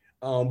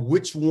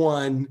 which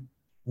one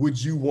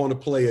would you want to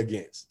play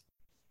against?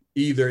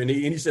 Either, and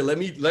he said, let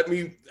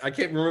me, I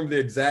can't remember the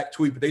exact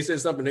tweet, but they said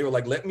something. They were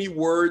like, let me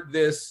word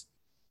this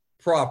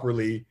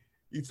properly.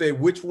 He said,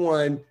 which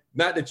one,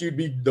 not that you'd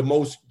be the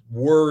most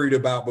worried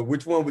about, but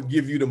which one would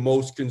give you the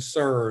most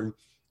concern?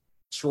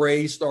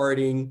 Trey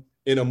starting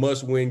in a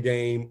must-win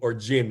game or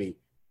Jimmy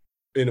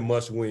in a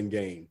must-win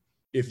game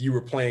if you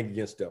were playing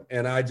against them?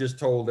 And I just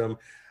told him,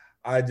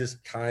 I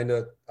just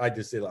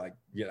said, like,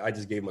 I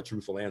just gave him a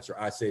truthful answer.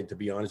 I said, to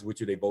be honest with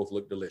you, they both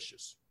look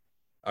delicious.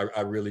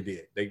 I really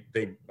did.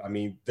 They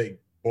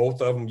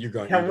both of them, you're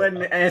going to. That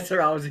wasn't the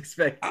answer I was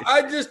expecting.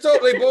 I just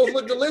told they both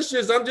look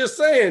delicious. I'm just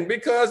saying,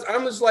 because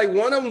I'm just like,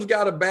 one of them's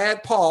got a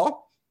bad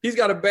paw. He's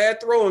got a bad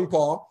throwing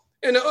paw.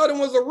 And the other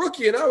one's a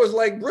rookie. And I was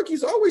like,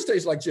 rookies always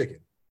taste like chicken.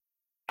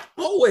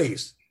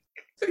 Always.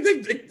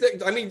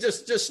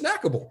 Just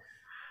snackable.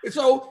 And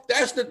so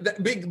that's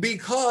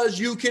because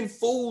you can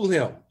fool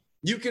him.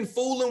 You can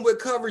fool him with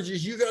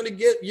coverages. You're going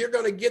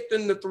to get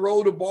them to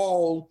throw the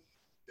ball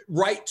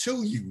right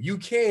to you. You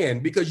can,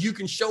 because you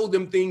can show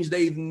them things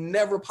they've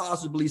never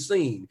possibly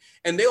seen,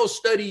 and they'll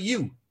study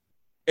you.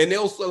 And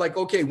they'll say, like,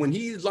 okay, when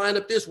he's lined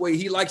up this way,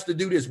 he likes to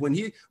do this. When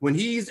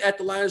he's at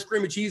the line of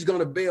scrimmage, he's going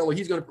to bail, or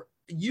he's going to.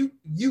 You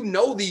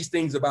know these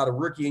things about a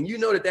rookie, and you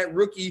know that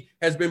rookie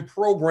has been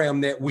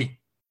programmed that week.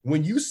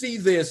 When you see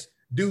this,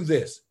 do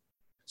this.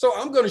 So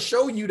I'm going to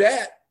show you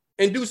that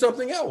and do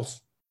something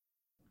else,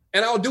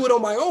 and I'll do it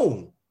on my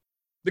own.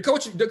 The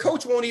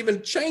coach won't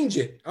even change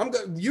it.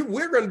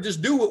 We're going to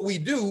just do what we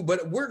do,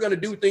 but we're going to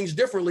do things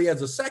differently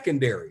as a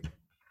secondary.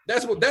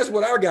 That's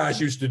what our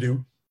guys used to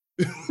do.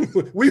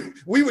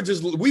 we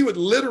would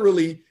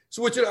literally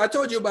switch it. I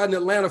told you about an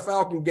Atlanta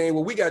Falcon game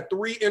where we got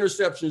 3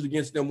 interceptions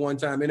against them one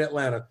time in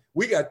Atlanta.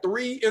 We got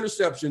 3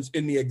 interceptions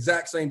in the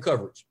exact same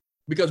coverage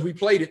because we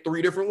played it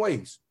 3 different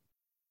ways.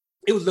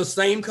 It was the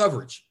same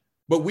coverage,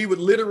 but we would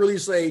literally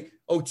say,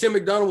 oh, Tim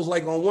McDonald was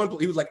like on one play.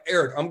 He was like,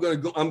 Eric, I'm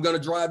gonna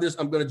drive this.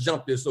 I'm gonna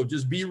jump this. So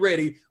just be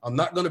ready. I'm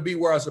not gonna be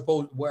where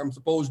I'm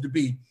supposed to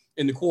be.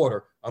 in the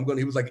quarter.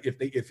 He was like,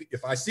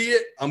 if I see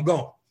it, I'm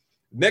gone.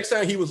 Next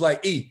time he was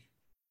like,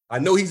 I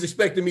know he's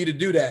expecting me to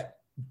do that.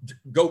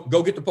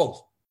 Go get the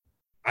post.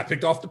 I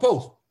picked off the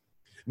post.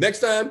 Next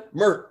time,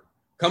 Mert,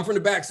 come from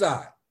the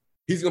backside.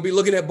 He's going to be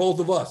looking at both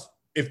of us.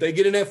 If they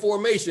get in that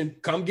formation,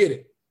 come get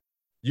it.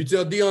 You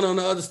tell Dion on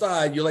the other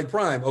side, you're like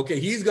Prime. Okay,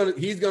 he's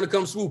gonna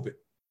come swoop it.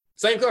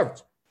 Same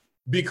coverage.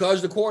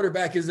 Because the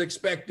quarterback is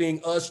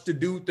expecting us to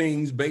do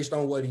things based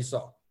on what he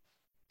saw.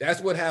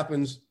 That's what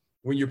happens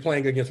when you're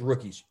playing against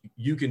rookies.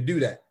 You can do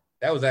that.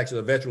 That was actually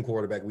a veteran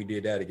quarterback we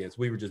did that against.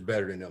 We were just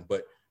better than them,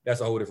 but that's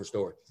a whole different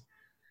story.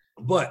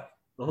 But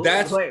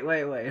that's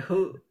wait.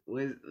 Who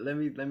was? Let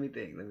me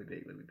think.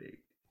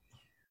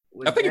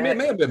 I think it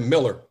may have been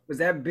Miller. Was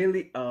that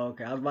Billy? Oh,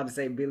 okay. I was about to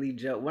say Billy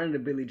Joe. One of the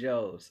Billy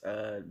Joes.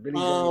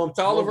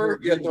 Tolliver.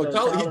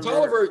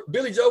 Tolliver.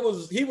 Billy Joe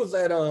was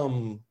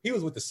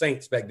with the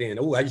Saints back then.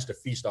 Oh, I used to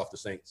feast off the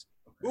Saints.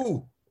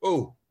 Okay.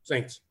 Ooh,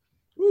 Saints.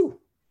 Ooh.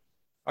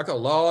 I caught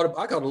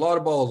a lot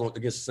of balls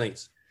against the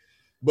Saints.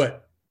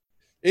 But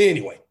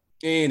anyway.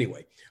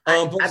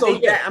 I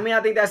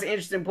think that's an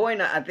interesting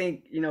point. I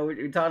think,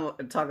 we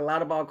talk a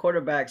lot about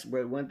quarterbacks,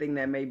 but one thing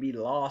that may be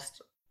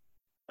lost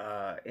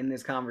in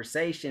this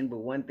conversation, but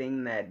one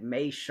thing that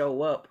may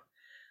show up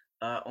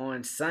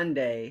on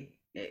Sunday,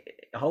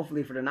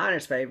 hopefully for the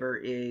Niners' favor,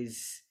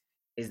 is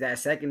that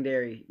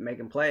secondary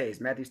making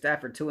plays. Matthew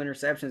Stafford, 2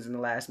 interceptions in the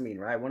last meeting,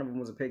 right? One of them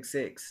was a pick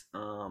six.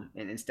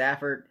 And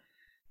Stafford,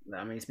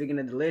 I mean, speaking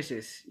of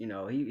delicious,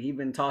 he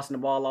been tossing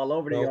the ball all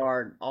over the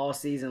yard all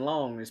season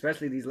long,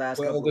 especially these last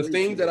couple of weeks. The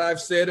thing that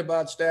I've said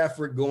about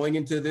Stafford going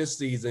into this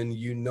season,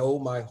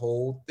 my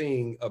whole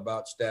thing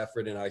about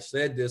Stafford, and I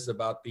said this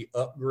about the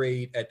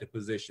upgrade at the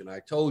position.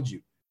 I told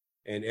you,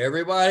 and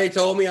everybody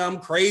told me I'm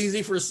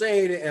crazy for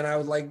saying it, and I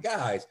was like,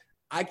 guys,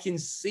 I can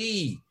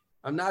see.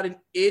 I'm not an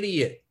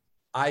idiot.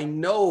 I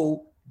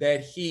know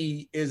that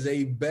he is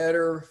a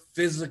better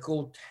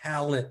physical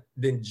talent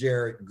than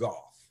Jared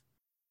Goff.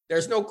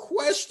 There's no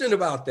question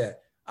about that.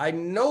 I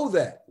know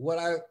that. What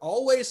I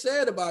always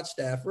said about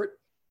Stafford,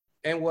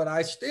 and what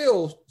I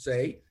still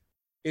say,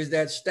 is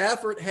that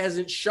Stafford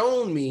hasn't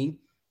shown me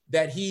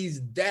that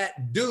he's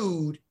that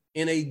dude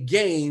in a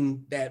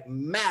game that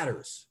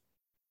matters.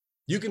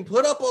 You can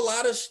put up a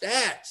lot of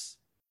stats,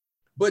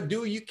 but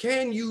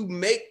can you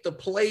make the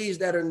plays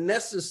that are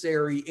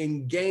necessary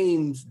in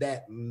games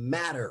that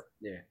matter?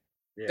 Yeah.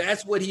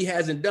 That's what he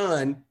hasn't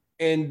done.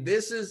 And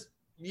this is,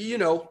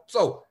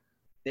 so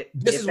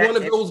this is one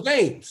of those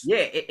games.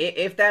 Yeah,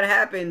 if that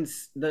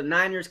happens, the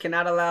Niners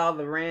cannot allow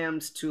the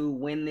Rams to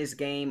win this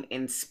game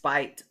in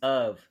spite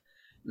of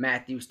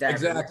Matthew Stafford.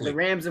 Exactly. The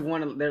Rams have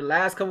won their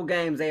last couple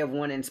games. They have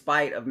won in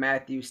spite of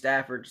Matthew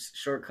Stafford's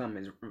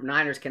shortcomings.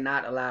 Niners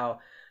cannot allow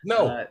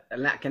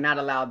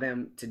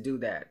them to do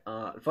that.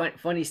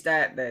 Funny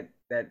stat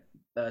that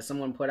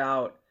someone put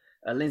out,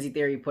 Lindsey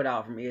Theory put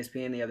out from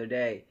ESPN the other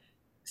day.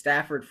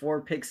 Stafford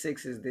 4 pick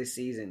sixes this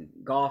season.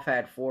 Goff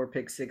had 4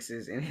 pick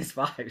sixes in his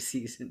 5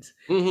 seasons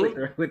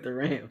with the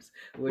Rams,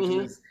 which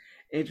is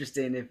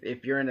interesting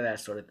if you're into that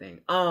sort of thing.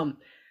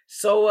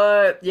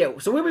 So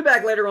we'll be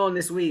back later on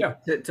this week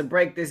to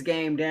break this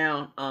game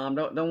down.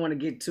 Don't want to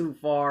get too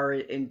far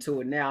into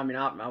it now. I mean,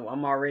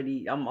 I'm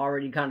already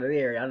kind of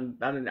there.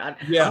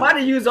 I might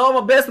have used all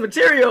my best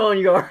material on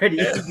you already.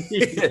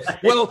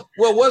 Well,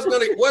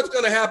 what's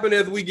gonna happen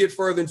as we get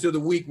further into the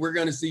week? We're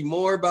gonna see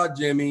more about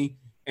Jimmy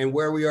and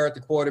where we are at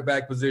the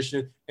quarterback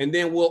position. And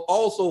then we'll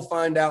also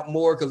find out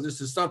more, because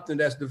this is something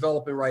that's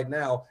developing right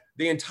now.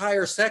 The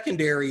entire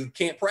secondary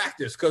can't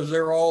practice because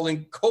they're all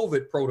in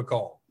COVID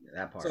protocol.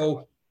 That part.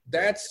 So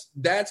that's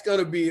going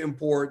to be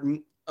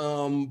important.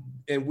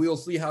 And we'll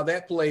see how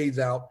that plays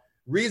out.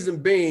 Reason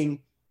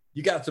being,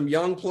 you got some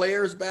young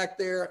players back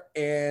there.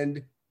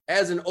 And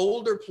as an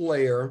older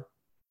player,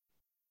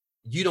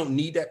 you don't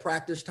need that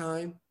practice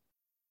time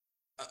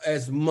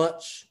as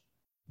much,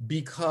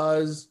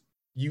 because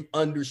you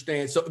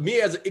understand. So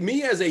me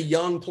as a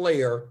young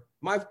player,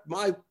 my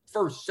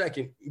first,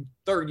 second,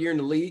 third year in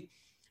the league,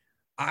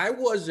 I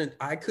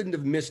couldn't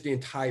have missed the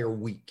entire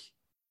week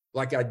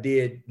like I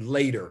did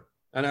later.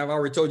 And I've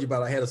already told you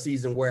about, I had a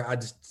season where I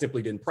just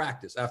simply didn't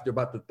practice. After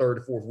about the third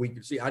or fourth week,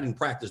 I didn't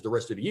practice the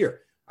rest of the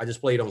year. I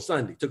just played on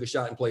Sunday, took a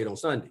shot and played on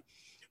Sunday.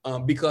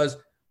 Because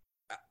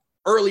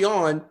early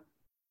on,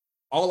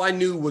 all I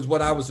knew was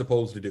what I was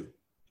supposed to do.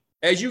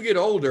 As you get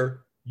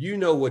older, you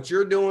know what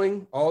you're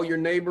doing, all your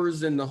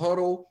neighbors in the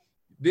huddle.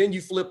 Then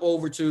you flip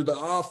over to the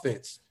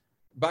offense.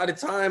 By the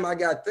time I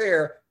got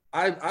there,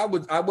 I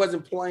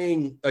wasn't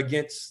playing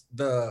against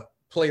the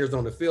players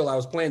on the field. I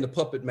was playing the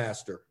puppet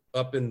master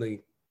up in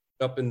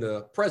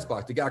the press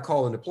box, the guy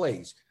calling the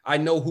plays. I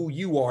know who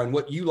you are and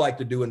what you like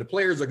to do, and the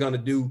players are going to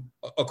do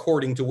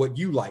according to what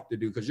you like to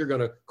do, because you're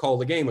going to call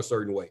the game a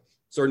certain way.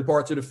 Certain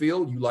parts of the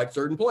field, you like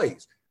certain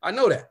plays. I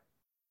know that.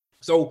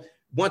 So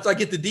once I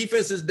get the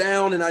defenses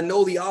down and I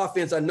know the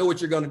offense, I know what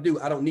you're going to do.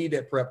 I don't need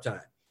that prep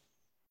time.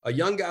 A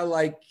young guy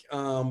like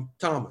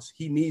Thomas,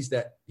 he needs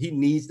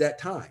that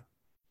time.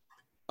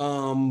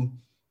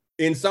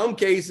 In some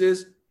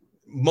cases,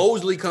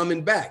 Mosley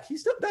coming back.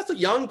 That's a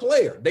young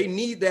player. They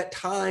need that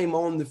time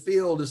on the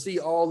field to see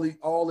all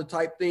the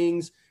type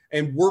things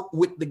and work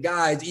with the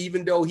guys,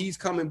 even though he's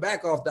coming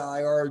back off the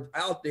IR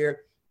out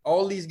there.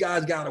 All these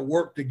guys got to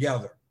work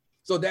together.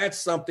 So that's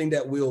something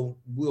that we'll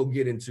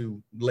get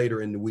into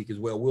later in the week as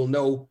well. We'll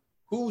know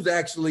who's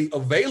actually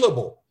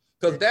available,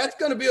 because that's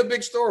going to be a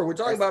big story. We're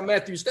talking about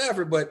Matthew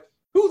Stafford, but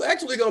who's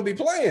actually going to be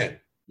playing?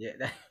 Yeah,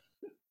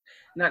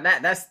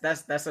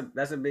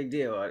 that's a big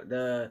deal.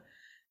 The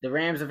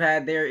Rams have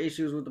had their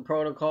issues with the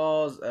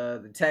protocols.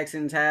 The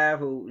Texans have,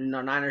 who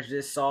Niners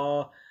just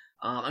saw.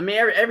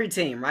 Every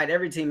team, right?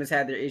 Every team has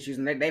had their issues,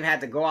 and they've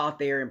had to go out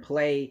there and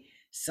play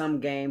some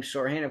games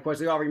shorthanded. Of course,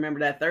 we all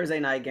remember that Thursday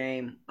night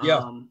game,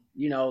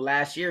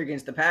 last year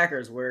against the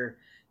Packers, where,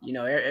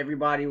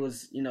 everybody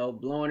was,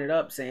 blowing it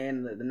up,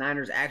 saying that the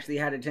Niners actually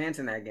had a chance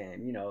in that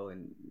game,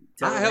 and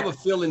I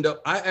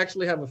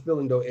actually have a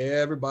feeling, though,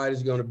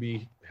 everybody's going to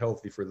be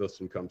healthy for this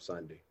one come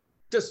Sunday.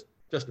 Just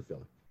a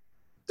feeling.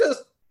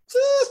 Just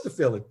a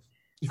feeling.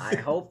 I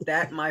hope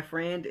that, my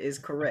friend, is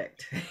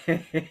correct. He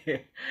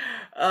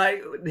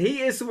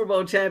is Super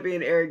Bowl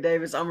champion Eric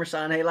Davis. I'm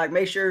Rashawn Haylock.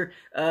 Make sure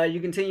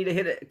you continue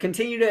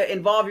to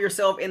involve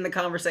yourself in the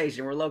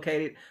conversation. We're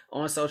located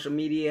on social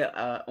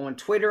media. On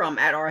Twitter, I'm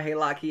at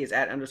 @RHaylock. He is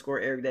at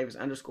 _Eric Davis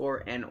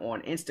 _ and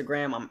on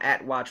Instagram, I'm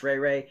at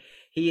WatchRayRay.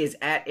 He is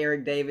at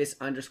Eric Davis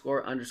 _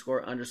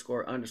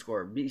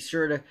 _. Be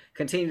sure to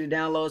continue to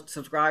download,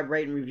 subscribe,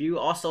 rate, and review.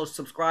 Also,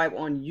 subscribe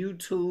on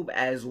YouTube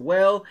as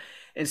well.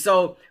 And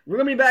so we're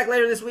going to be back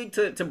later this week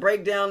to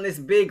break down this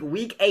big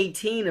Week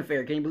 18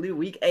 affair. Can you believe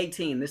Week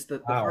 18? This is the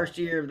first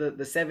year of the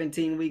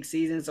 17-week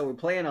season. So we're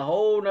playing a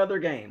whole nother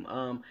game.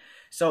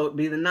 So it'll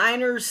be the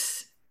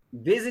Niners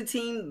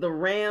visiting the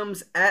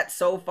Rams at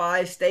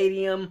SoFi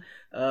Stadium.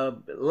 A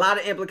lot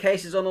of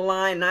implications on the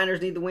line.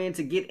 Niners need to win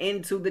to get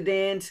into the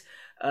dance.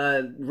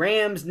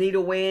 Rams need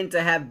a win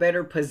to have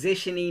better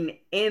positioning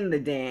in the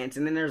dance.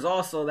 And then there's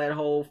also that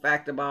whole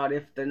fact about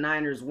if the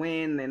Niners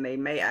win, then they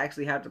may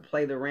actually have to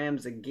play the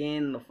Rams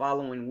again the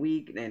following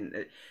week.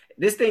 And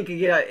this thing could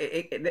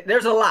get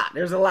there's a lot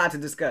to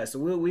discuss. So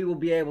we will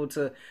be able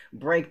to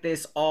break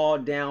this all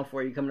down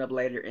for you coming up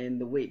later in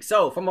the week.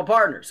 So from my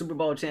partner, Super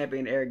Bowl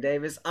champion Eric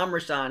Davis, I'm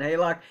Rashawn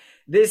Haylock.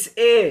 This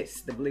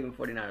is the Believe in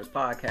 49ers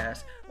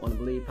podcast on the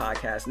Believe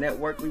Podcast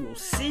Network. We will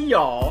see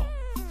y'all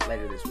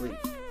later this week.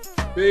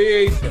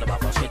 Peace.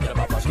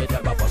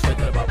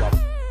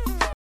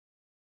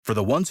 For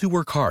the ones who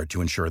work hard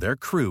to ensure their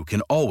crew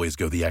can always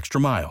go the extra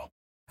mile,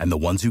 and the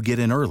ones who get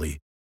in early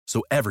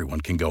so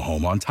everyone can go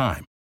home on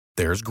time,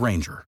 there's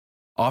Grainger,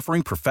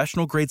 offering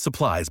professional-grade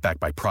supplies backed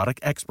by product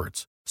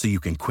experts so you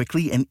can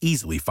quickly and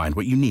easily find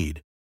what you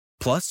need.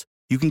 Plus,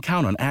 you can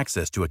count on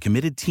access to a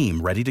committed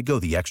team ready to go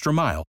the extra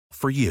mile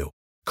for you.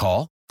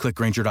 Call, click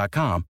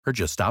Grainger.com, or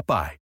just stop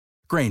by.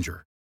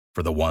 Grainger,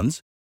 for the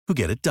ones who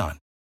get it done.